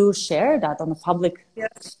able to share that on a public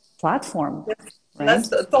Yes. platform, Yes. right? Let's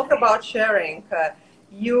talk about sharing.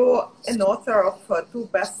 You an author of two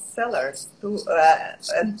bestsellers.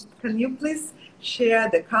 And can you please share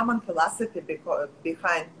the common philosophy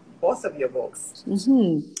behind both of your books?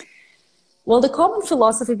 Well, the common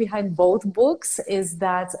philosophy behind both books is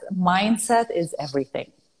that mindset is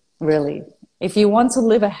everything, really. If you want to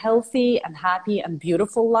live a healthy and happy and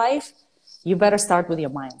beautiful life, you better start with your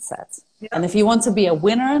mindset. Yeah. And if you want to be a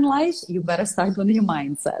winner in life, you better start with your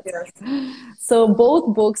mindset. Yes. So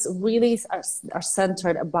both books really are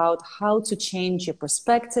centered about how to change your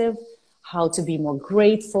perspective, how to be more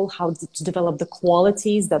grateful, how to develop the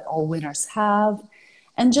qualities that all winners have,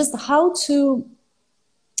 and just how to,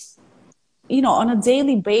 on a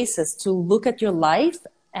daily basis, to look at your life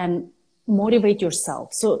and motivate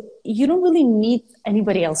yourself. So you don't really need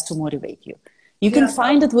anybody else to motivate you. You can Yes.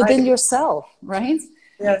 find it within yourself, right?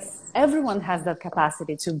 Yes. Everyone has that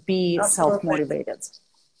capacity to be Absolutely. self-motivated.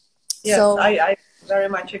 Yes, So, I very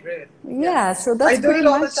much agree. yeah, Yes. so I that's do pretty it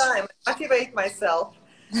all the much. time. Motivate myself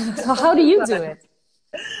So all how do the you do time. it?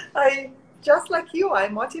 I just like you. I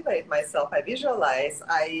motivate myself. I visualize.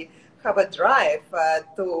 I have a drive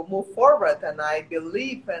to move forward, and I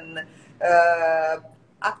believe in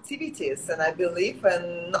activities, and I believe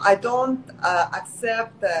in. I don't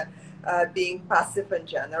accept being passive in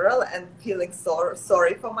general and feeling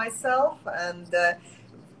sorry for myself and.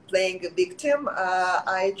 Playing a victim.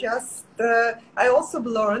 I also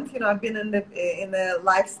learned, I've been in the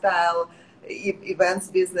lifestyle events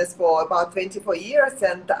business for about 24 years,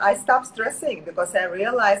 and I stopped stressing because I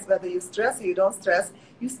realized whether you stress or you don't stress,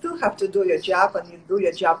 you still have to do your job, and you do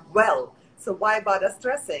your job well. So why bother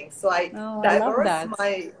stressing? So Oh, I love that.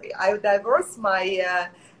 I diverse my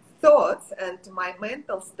thoughts and my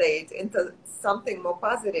mental state into something more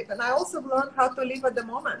positive. And I also learned how to live at the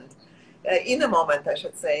moment. In a moment, I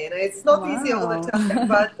should say. It's not easy all the Wow. time,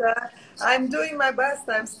 but I'm doing my best.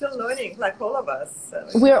 I'm still learning, like all of us. So,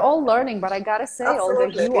 We're all learning, but I gotta say, Olga,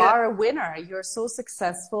 absolutely, you yeah. are a winner. You're so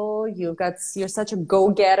successful. You're such a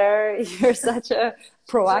go-getter. You're such a Well,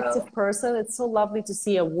 proactive person. It's so lovely to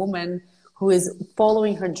see a woman who is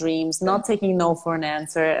following her dreams, not taking no for an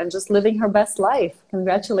answer, and just living her best life.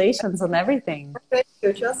 Congratulations on everything. thank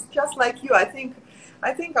you. Just like you, I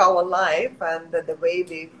think our life and the way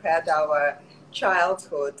we've had our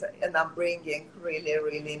childhood and upbringing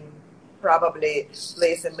really probably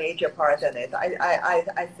plays a major part in it.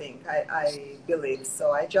 I think I believe so.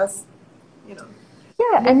 I just you know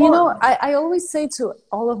Yeah, move and on. I always say to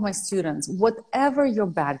all of my students, whatever your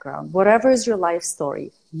background, whatever is your life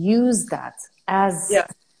story, use that as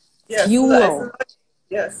Yes, yes, fuel,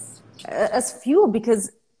 yes, because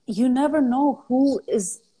you never know who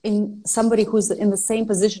is in somebody who's in the same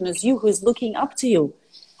position as you, who is looking up to you.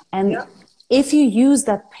 And yeah, if you use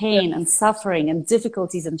that pain and yes, suffering and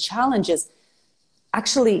difficulties and challenges,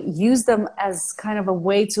 actually use them as kind of a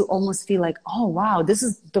way to almost feel like, oh, wow, this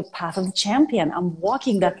is the path of the champion. I'm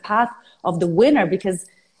walking yes, that path of the winner, because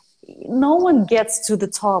no one gets to the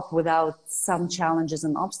top without some challenges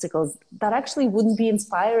and obstacles that actually wouldn't be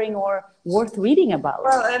inspiring or worth reading about.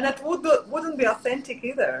 well, and it wouldn't be authentic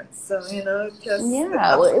either. So just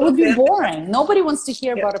Yeah, well, it would be absolutely, boring. Nobody wants to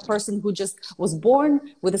hear yeah, about a person who just was born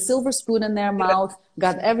with a silver spoon in their yeah, mouth,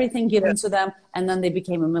 got everything yeah, given to them, and then they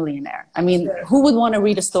became a millionaire. I mean, yeah, who would want to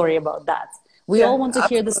read a story about that? We yeah, all want to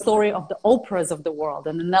hear the absolutely, story of the Oprahs of the world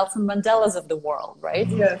and the Nelson Mandelas of the world, right?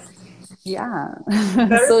 yes. Yeah.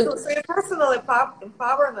 Very So true. So your personal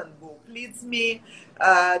empowerment book leads me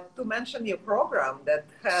to mention your program that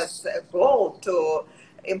has a goal to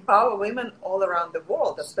empower women all around the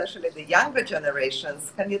world, especially the younger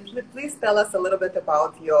generations. Can you please tell us a little bit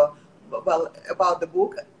about about the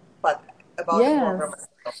book, but about the program yes. as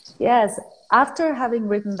well? Yes, after having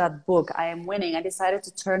written that book, I Am Winning, I decided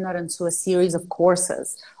to turn that into a series of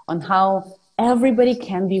courses on how everybody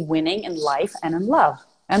can be winning in life and in love.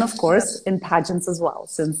 And of Yes, course, in pageants as well,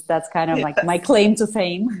 since that's kind of like my yes, claim to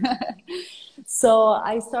fame. So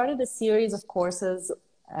I started a series of courses,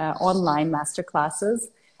 online master classes,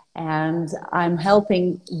 and I'm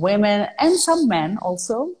helping women and some men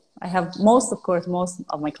also. I have of course, most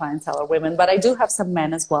of my clientele are women, but I do have some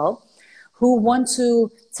men as well who want to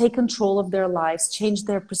take control of their lives, change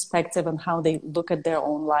their perspective on how they look at their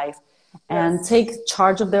own life, and yes, take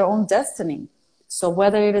charge of their own destiny. So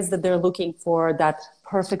whether it is that they're looking for that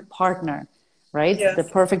perfect partner, right? The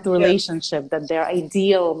yes, perfect yes, relationship, that their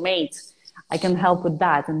ideal mate, I can help with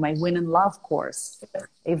that in my Win in Love course.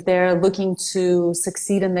 If they're looking to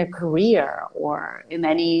succeed in their career or in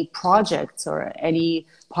any projects or any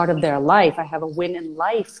part of their life, I have a Win in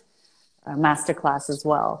Life masterclass as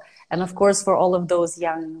well. And of course, for all of those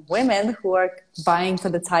young women who are vying for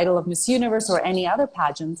the title of Miss Universe or any other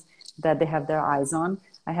pageant that they have their eyes on,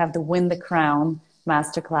 I have the Win the Crown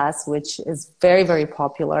masterclass, which is very, very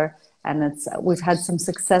popular. And we've had some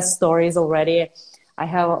success stories already. I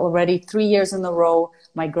have already 3 years in a row,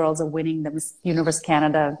 my girls are winning the Miss Universe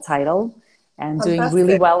Canada title and doing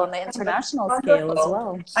really well on the international scale as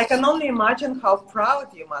well. I can only imagine how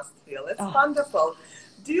proud you must feel. It's wonderful.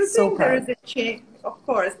 Do you think there is a change? Of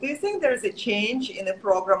course. Do you think there is a change in the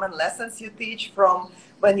program and lessons you teach from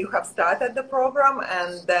when you have started the program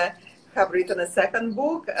and have written a second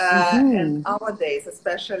book and nowadays,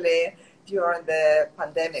 especially during the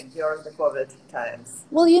pandemic, during the COVID times?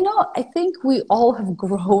 Well, I think we all have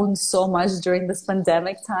grown so much during this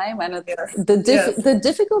pandemic time, and the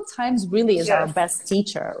difficult times really is our best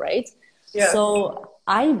teacher, right? Yes. So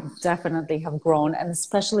I definitely have grown, and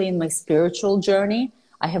especially in my spiritual journey,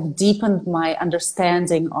 I have deepened my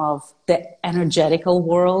understanding of the energetical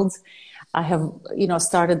world. I have,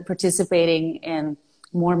 started participating in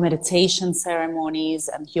more meditation ceremonies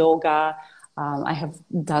and yoga. I have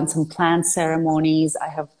done some plant ceremonies. I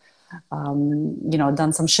have,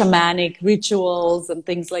 done some shamanic rituals and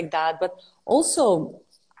things like that. But also,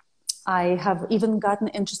 I have even gotten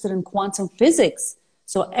interested in quantum physics.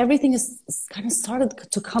 So everything is kind of started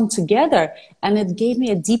to come together, and it gave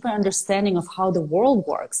me a deeper understanding of how the world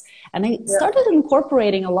works. And I started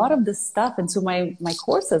incorporating a lot of this stuff into my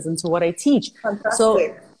courses, into what I teach. Fantastic.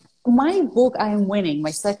 So my book, I Am Winning,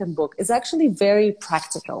 my second book, is actually very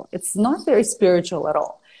practical. It's not very spiritual at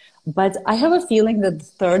all. But I have a feeling that the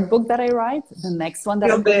third book that I write, the next one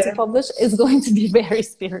that I'm going to publish, is going to be very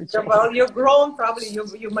spiritual. Well, you've grown, probably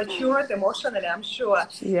you matured emotionally, I'm sure.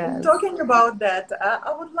 Yes. Talking about that,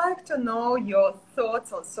 I would like to know your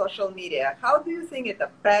thoughts on social media. How do you think it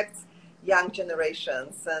affects young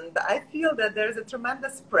generations? And I feel that there's a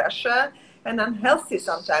tremendous pressure and unhealthy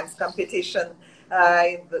sometimes competition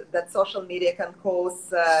that social media can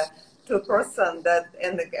cause to a person that,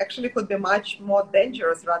 and it actually could be much more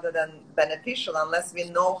dangerous rather than beneficial unless we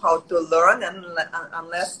know how to learn and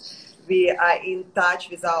unless we are in touch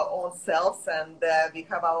with our own selves and we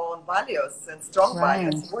have our own values and strong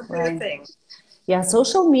values. What do you think? Yeah,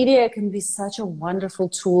 social media can be such a wonderful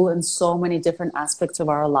tool in so many different aspects of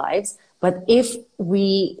our lives. But if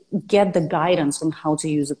we get the guidance on how to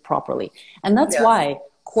use it properly, and that's why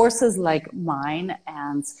courses like mine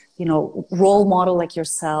and, role model like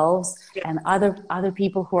yourselves and other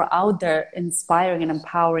people who are out there inspiring and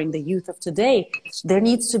empowering the youth of today, there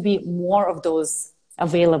needs to be more of those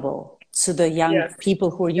available to the young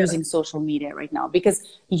people who are using social media right now, because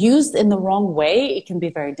used in the wrong way, it can be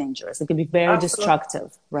very dangerous. It can be very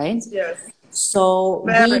destructive, right? Yes. So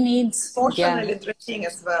we need emotionally draining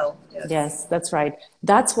as well. Yes, that's right.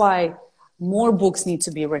 That's why more books need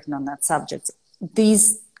to be written on that subject.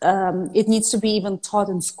 It needs to be even taught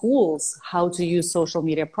in schools how to use social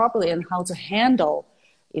media properly and how to handle,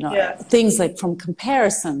 things like from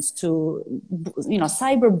comparisons to,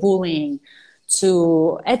 cyberbullying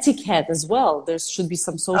to etiquette as well. There should be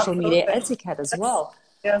some social media etiquette as well.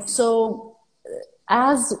 Yes. So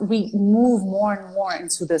as we move more and more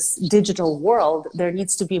into this digital world, there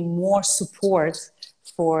needs to be more support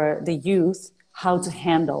for the youth how to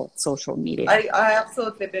handle social media. I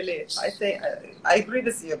absolutely believe. I agree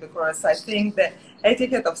with you, because I think the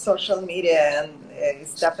etiquette of social media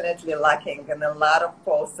is definitely lacking in a lot of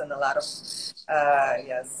posts and a lot of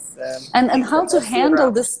and how to handle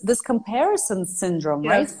this comparison syndrome,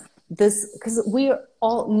 right? Because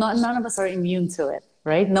none of us are immune to it,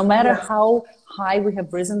 right? No matter how high we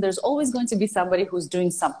have risen, there's always going to be somebody who's doing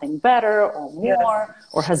something better or more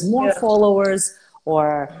or has more followers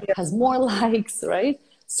or has more likes, right?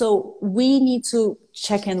 So we need to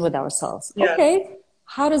check in with ourselves. Okay,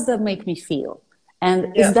 how does that make me feel?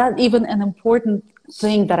 And is that even an important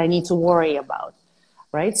thing that I need to worry about,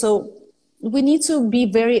 right? So we need to be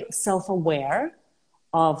very self-aware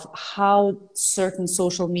of how certain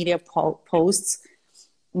social media posts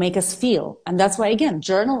make us feel. And that's why, again,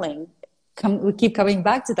 journaling, we keep coming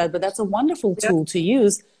back to that, but that's a wonderful tool to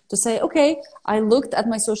use to say, okay, I looked at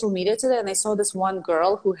my social media today and I saw this one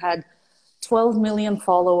girl who had 12 million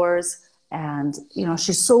followers and,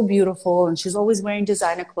 she's so beautiful and she's always wearing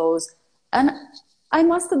designer clothes. And I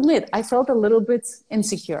must admit, I felt a little bit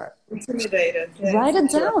insecure. Intimidated. Write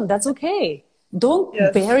it down. That's okay. Don't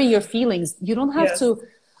bury your feelings. You don't have to,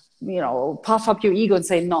 puff up your ego and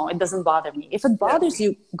say, no, it doesn't bother me. If it bothers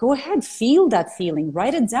you, go ahead, feel that feeling,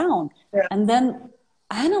 write it down, and then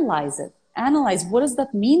analyze it. Analyze, what does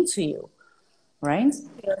that mean to you? right?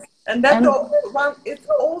 Yes. And that And one, it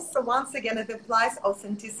also, once again, it implies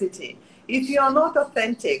authenticity. If you are not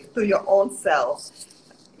authentic to your own self,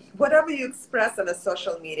 whatever you express on a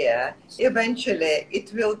social media, eventually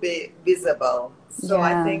it will be visible. So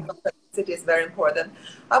I yeah, think authenticity is very important.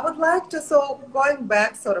 I would like to, so going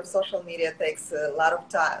back, sort of social media takes a lot of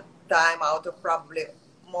time out of probably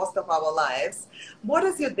most of our lives. What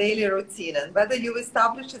is your daily routine, and whether you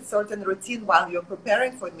established a certain routine while you're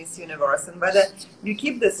preparing for Miss Universe, and whether you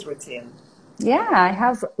keep this routine? yeah, I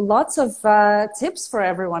have lots of tips for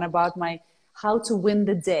everyone about my how to win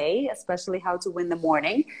the day, especially how to win the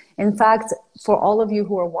morning. In fact, for all of you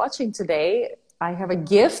who are watching today, I have a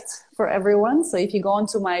gift for everyone. So if you go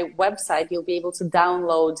onto my website, you'll be able to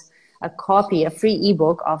download a copy, a free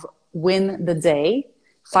ebook of Win the Day,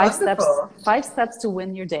 Wonderful. 5 steps to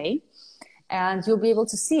win your day. And you'll be able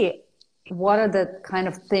to see what are the kind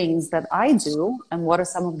of things that I do and what are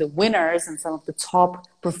some of the winners and some of the top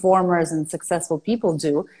performers and successful people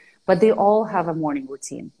do, but they all have a morning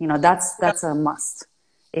routine. You know, that's a must.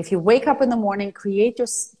 If you wake up in the morning, create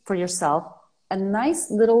for yourself a nice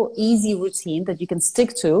little easy routine that you can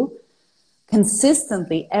stick to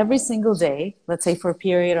consistently every single day, let's say for a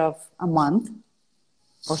period of a month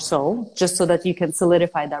or so, just so that you can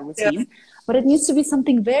solidify that Yes. routine. But it needs to be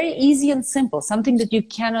something very easy and simple, something that you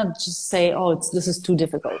cannot just say, oh, this is too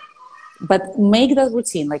difficult. But make that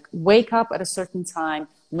routine, like wake up at a certain time,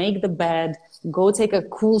 make the bed, go take a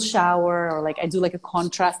cool shower, or like I do like a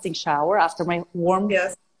contrasting shower after my warm,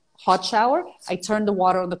 Yes. hot shower. I turn the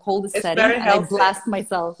water on the coldest It's setting very and I healthy. blast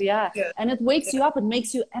myself. Yeah. Yes. And it wakes you Yes. up, it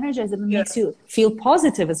makes you energized, and it makes Yes. you feel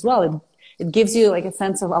positive as well. It gives you like a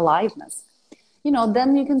sense of aliveness. You know,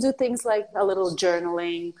 then you can do things like a little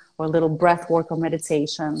journaling or a little breath work or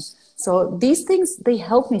meditation. So these things, they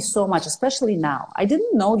help me so much, especially now. I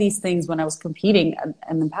didn't know these things when I was competing and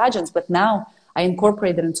in pageants, but now I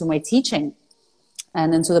incorporate it into my teaching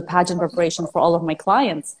and into the pageant preparation for all of my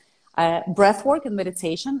clients. Breath work and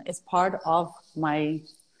meditation is part of my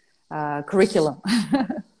curriculum.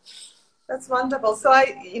 That's wonderful. So I,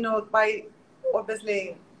 by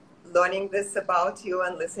obviously learning this about you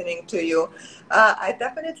and listening to you, I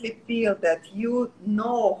definitely feel that you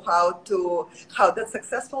know how the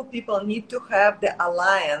successful people need to have the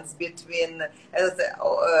alliance between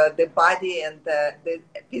the body and the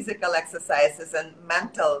physical exercises and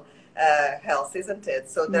mental health, isn't it?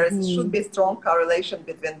 So should be a strong correlation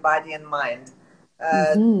between body and mind.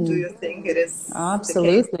 Do you think it is the case?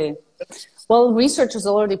 Absolutely. Well, research has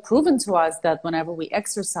already proven to us that whenever we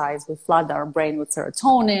exercise, we flood our brain with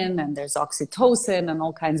serotonin and there's oxytocin and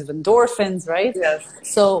all kinds of endorphins, right? Yes.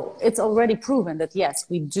 So it's already proven that yes,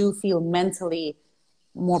 we do feel mentally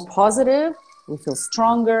more positive, we feel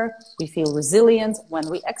stronger, we feel resilient when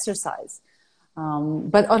we exercise.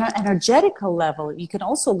 But on an energetical level, you can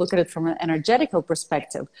also look at it from an energetical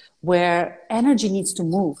perspective where energy needs to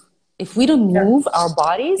move. If we don't Yeah. move our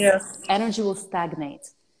bodies, Yes. energy will stagnate.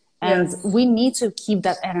 And Yes. we need to keep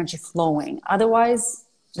that energy flowing. Otherwise,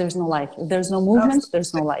 there's no life. If there's no movement,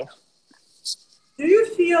 there's no Absolutely. life. Do you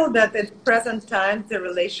feel that at present time the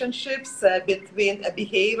relationships between a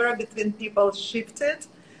behavior between people shifted?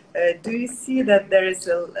 Do you see that there is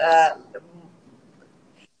a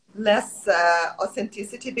less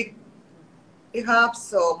authenticity,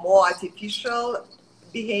 perhaps, or more artificial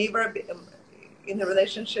behavior in the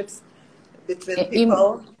relationships between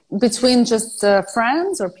people? Between just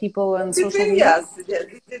friends or people on social Between, media? yes,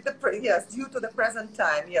 yes, due to the present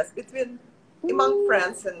time, yes, between among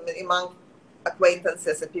friends and among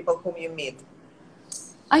acquaintances and people whom you meet.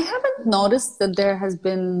 I haven't noticed that there has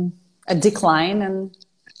been a decline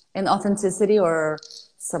in authenticity or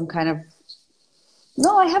some kind of.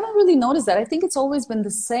 No, I haven't really noticed that. I think it's always been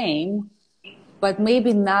the same, but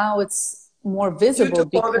maybe now it's more Due visible to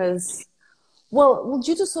COVID. because, well,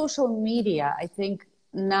 due to social media, I think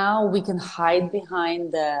now we can hide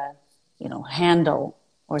behind the, handle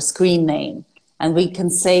or screen name, and we can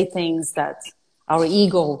say things that our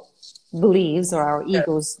ego believes or our Yes,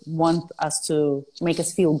 egos want us to make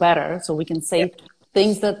us feel better. So we can yes, say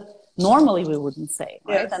things that normally we wouldn't say,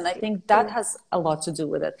 right? And yes. I think that has a lot to do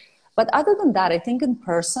with it. But other than that, I think in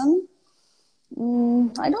person,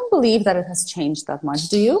 I don't believe that it has changed that much.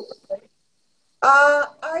 Do you?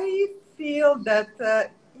 I feel that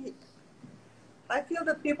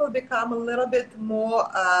people become a little bit more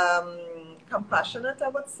compassionate, I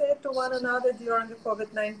would say, to one another during the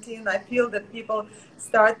COVID-19. I feel that people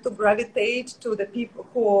start to gravitate to the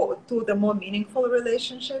people to the more meaningful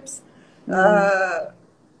relationships.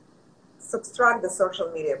 Subtract the social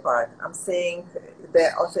media part. I'm saying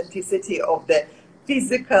the authenticity of the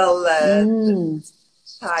physical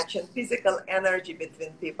touch and physical energy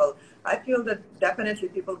between people. I feel that definitely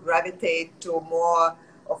people gravitate to more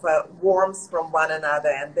of a warmth from one another,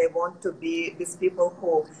 and they want to be these people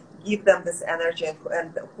who give them this energy,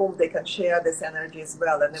 and whom they can share this energy as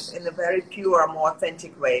well, and in a very pure, more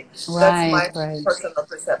authentic way. That's Right, my right. personal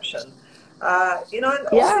perception. And Yeah,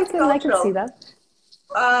 also it's I can see cultural. that.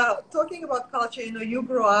 Talking about culture, you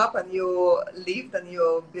grew up and you lived and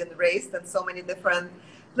you've been raised in so many different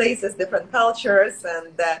places, different cultures,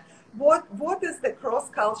 and what is the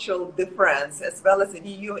cross-cultural difference as well as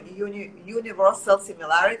the universal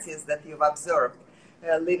similarities that you've observed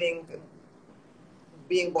living,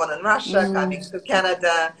 being born in Russia, coming to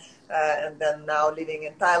Canada, and then now living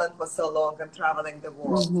in Thailand for so long and traveling the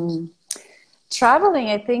world? Traveling,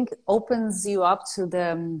 I think, opens you up to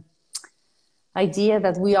the idea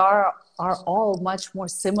that we are all much more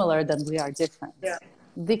similar than we are different. Yeah,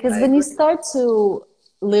 Because I when you agree. start to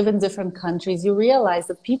live in different countries, you realize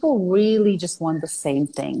that people really just want the same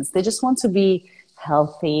things. They just want to be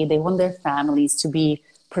healthy. They want their families to be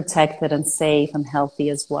protected and safe and healthy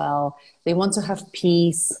as well. They want to have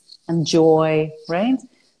peace and joy, right?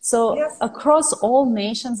 So Yes, across all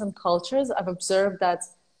nations and cultures, I've observed that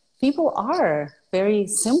people are very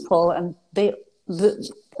simple, and the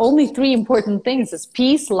only three important things is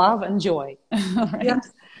peace, love, and joy, right? yes,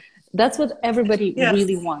 That's what everybody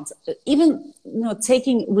really yes, wants. Even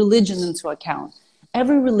taking religion into account,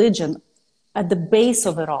 every religion at the base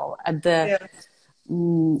of it all, yes.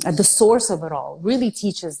 at the source of it all, really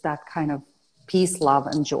teaches that kind of peace, love,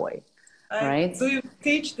 and joy, right? Do you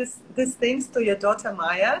teach these things to your daughter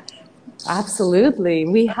Maya? Absolutely.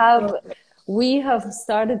 We have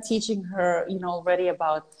started teaching her, already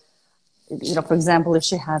about, for example, if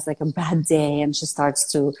she has like a bad day and she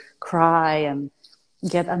starts to cry and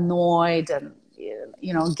get annoyed and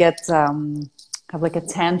get have like a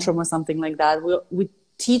tantrum or something like that, we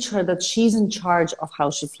teach her that she's in charge of how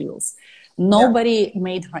she feels. Yeah, Nobody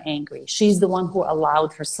made her angry. She's the one who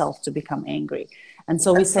allowed herself to become angry. And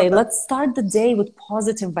so we say, excellent. let's start the day with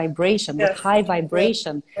positive vibration, with Yes, high yes,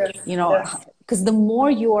 vibration, yes, yes, because the more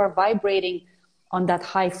you are vibrating on that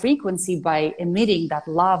high frequency by emitting that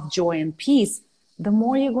love, joy, and peace, the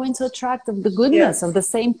more you're going to attract the goodness of yes, the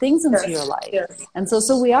same things into your yes, life. yes. And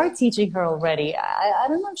so we are teaching her already. I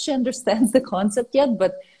don't know if she understands the concept yet,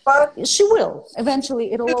 but But she will.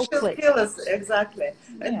 Eventually, it'll all she'll click. feel us exactly.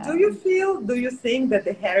 And Yeah. do you think that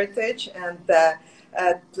the heritage and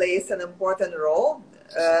plays an important role?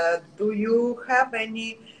 Do you have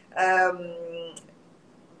any um,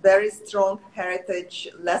 very strong heritage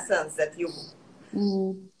lessons that you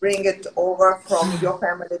bring it over from your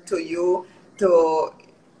family to you, to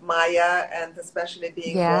Maya, and especially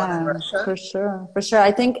being born in Yeah, Russia? for sure. For sure.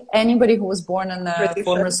 I think anybody who was born in the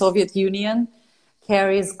former Tradition. Soviet Union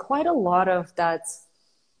carries quite a lot of that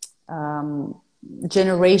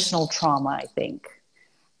generational trauma, I think.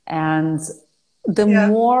 And the Yeah.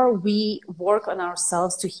 more we work on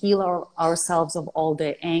ourselves to heal ourselves of all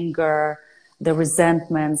the anger, the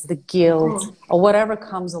resentments, the guilt, Mm. or whatever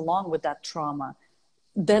comes along with that trauma,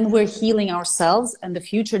 then we're healing ourselves and the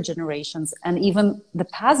future generations and even the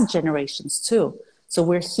past generations too. So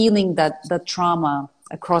we're healing that trauma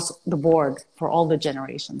across the board for all the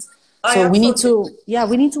generations. I So we need absolutely. to, yeah,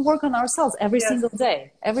 we need to work on ourselves Yes. every single day.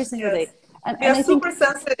 Yes. And, We are and I think, super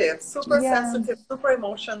yeah, sensitive, super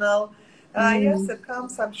emotional. Yes, it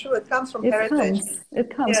comes, I'm sure it comes from heritage. it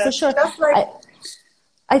comes for Yes, sure. just like, I,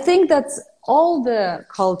 I think that all the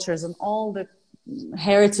cultures and all the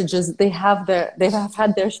heritages, they have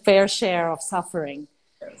had their fair share of suffering,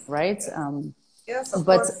 yes, right? yes, yes, of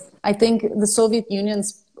But course. I think the Soviet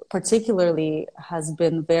Union's particularly has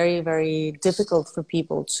been very, very difficult for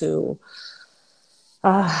people to,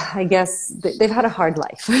 I guess, they've had a hard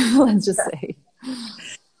life, let's just say.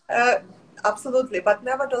 Uh, Absolutely. But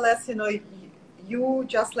nevertheless, you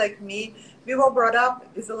just like me, we were brought up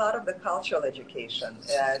with a lot of the cultural education.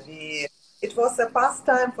 It was a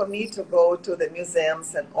pastime for me to go to the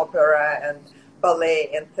museums and opera and ballet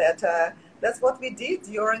and theater. That's what we did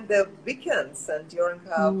during the weekends and during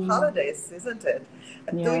holidays, isn't it?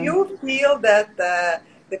 Do Yeah. you feel that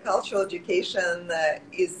the cultural education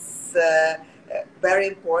is very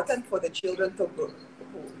important for the children to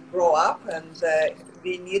grow up, and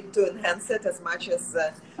we need to enhance it as much as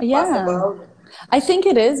Yeah. possible? I think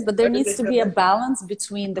it is, but there What is needs it to your be a opinion? balance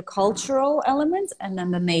between the cultural element and then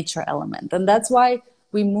the nature element. And that's why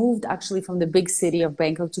we moved actually from the big city of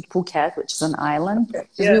Bangkok to Phuket, which is an island, Okay.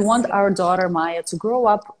 because we Yes, want our daughter Maya to grow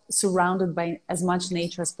up surrounded by as much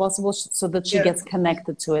nature as possible so that she yes, gets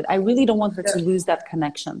connected to it. I really don't want her to yes, lose that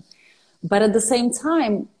connection. But at the same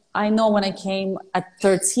time, I know when I came at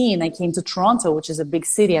 13, I came to Toronto, which is a big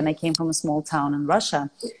city, and I came from a small town in Russia.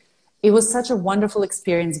 It was such a wonderful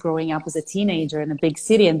experience growing up as a teenager in a big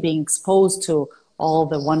city and being exposed to all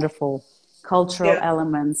the wonderful cultural Yeah,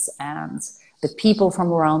 elements and the people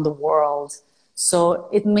from around the world. So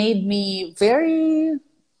it made me very,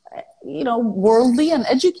 worldly and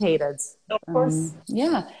educated. of course.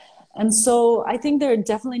 Yeah. And so I think there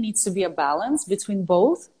definitely needs to be a balance between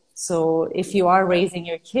both. So if you are raising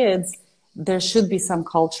your kids, there should be some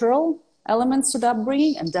cultural elements to the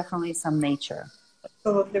upbringing and definitely some nature.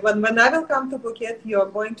 Absolutely. When I will come to Phuket, you're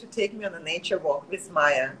going to take me on a nature walk with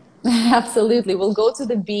Maya. Absolutely. We'll go to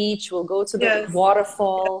the beach, we'll go to the Yes.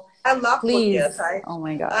 waterfall. I love Phuket. Please. Oh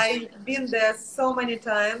my gosh. I've been there so many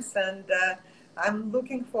times, and I'm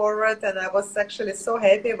looking forward. And I was actually so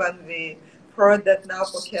happy when we heard that now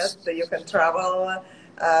Phuket that you can travel.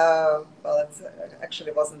 Well, it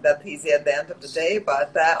actually wasn't that easy at the end of the day,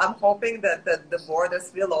 but I'm hoping that the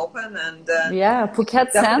borders will open and Yeah,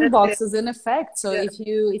 Phuket definitely, sandbox is in effect. So yeah,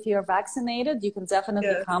 if you are vaccinated, you can definitely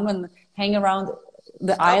yes, come and hang around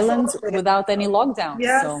the island absolutely. without any lockdowns.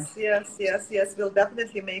 So Yes, yes, yes, yes. We'll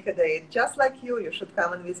definitely make a date. Just like you should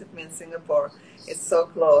come and visit me in Singapore. It's so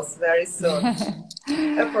close, very soon,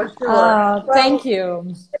 for sure. thank Well,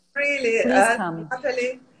 you. really, Please come.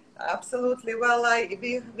 Natalie, absolutely. Well,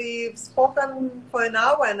 we've spoken for an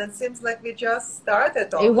hour, and it seems like we just started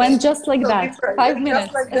It only. went just like So that, 5 minutes.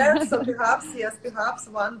 just like that. So perhaps, yes, perhaps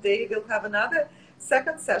one day we'll have another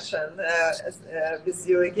second session with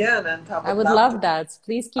you again, and I would love that.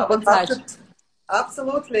 Please I keep in would love touch. to.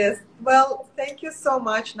 Absolutely. Well, thank you so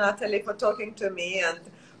much, Natalie, for talking to me and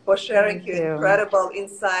for sharing Thank your you. incredible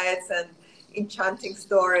insights and enchanting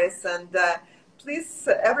stories. And please,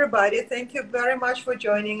 everybody, thank you very much for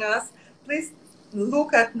joining us. Please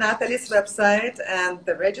look at Natalie's website and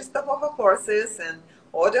the register for her courses and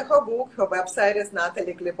order her book. Her website is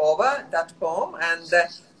natalieglebova.com, and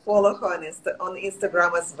follow her on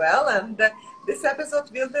Instagram as well. And this episode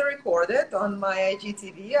will be recorded on my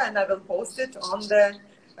IGTV, and I will post it on the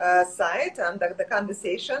site and the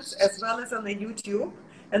conversations as well as on the YouTube.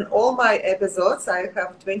 And all my episodes, I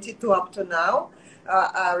have 22 up to now,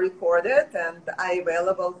 are recorded and are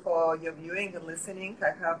available for your viewing and listening.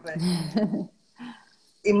 I have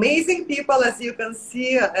amazing people, as you can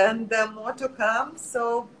see, and more to come.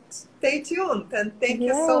 So stay tuned, and thank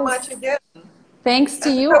you so much Yes. again. Thanks to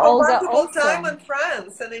And you, have a Olga, wonderful time also. in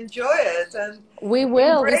France and enjoy it and We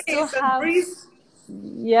will. We still embrace and have, breathe.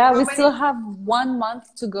 yeah, How we many? still have 1 month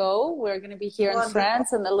to go. We're going to be here in Wonderful.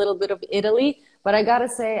 France and a little bit of Italy. But I got to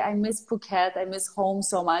say, I miss Phuket. I miss home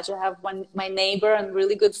so much. I have my neighbor and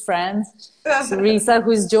really good friend, Teresa,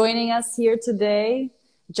 who's joining us here today,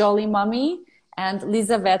 Jolly Mummy, and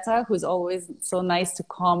Lizaveta, who's always so nice to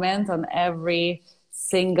comment on every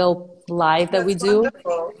single live that we That's do.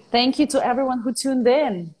 wonderful. Thank you to everyone who tuned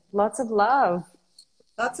in. Lots of love.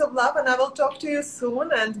 Lots of love, and I will talk to you soon,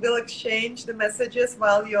 and we'll exchange the messages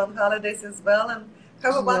while you're on holidays as well. And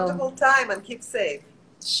have a Well, wonderful time and keep safe.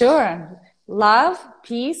 sure. Love,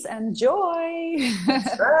 peace, and joy.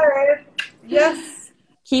 That's right. Yes.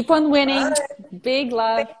 Keep on winning. Bye. Big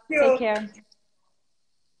love. Thank Take you. care.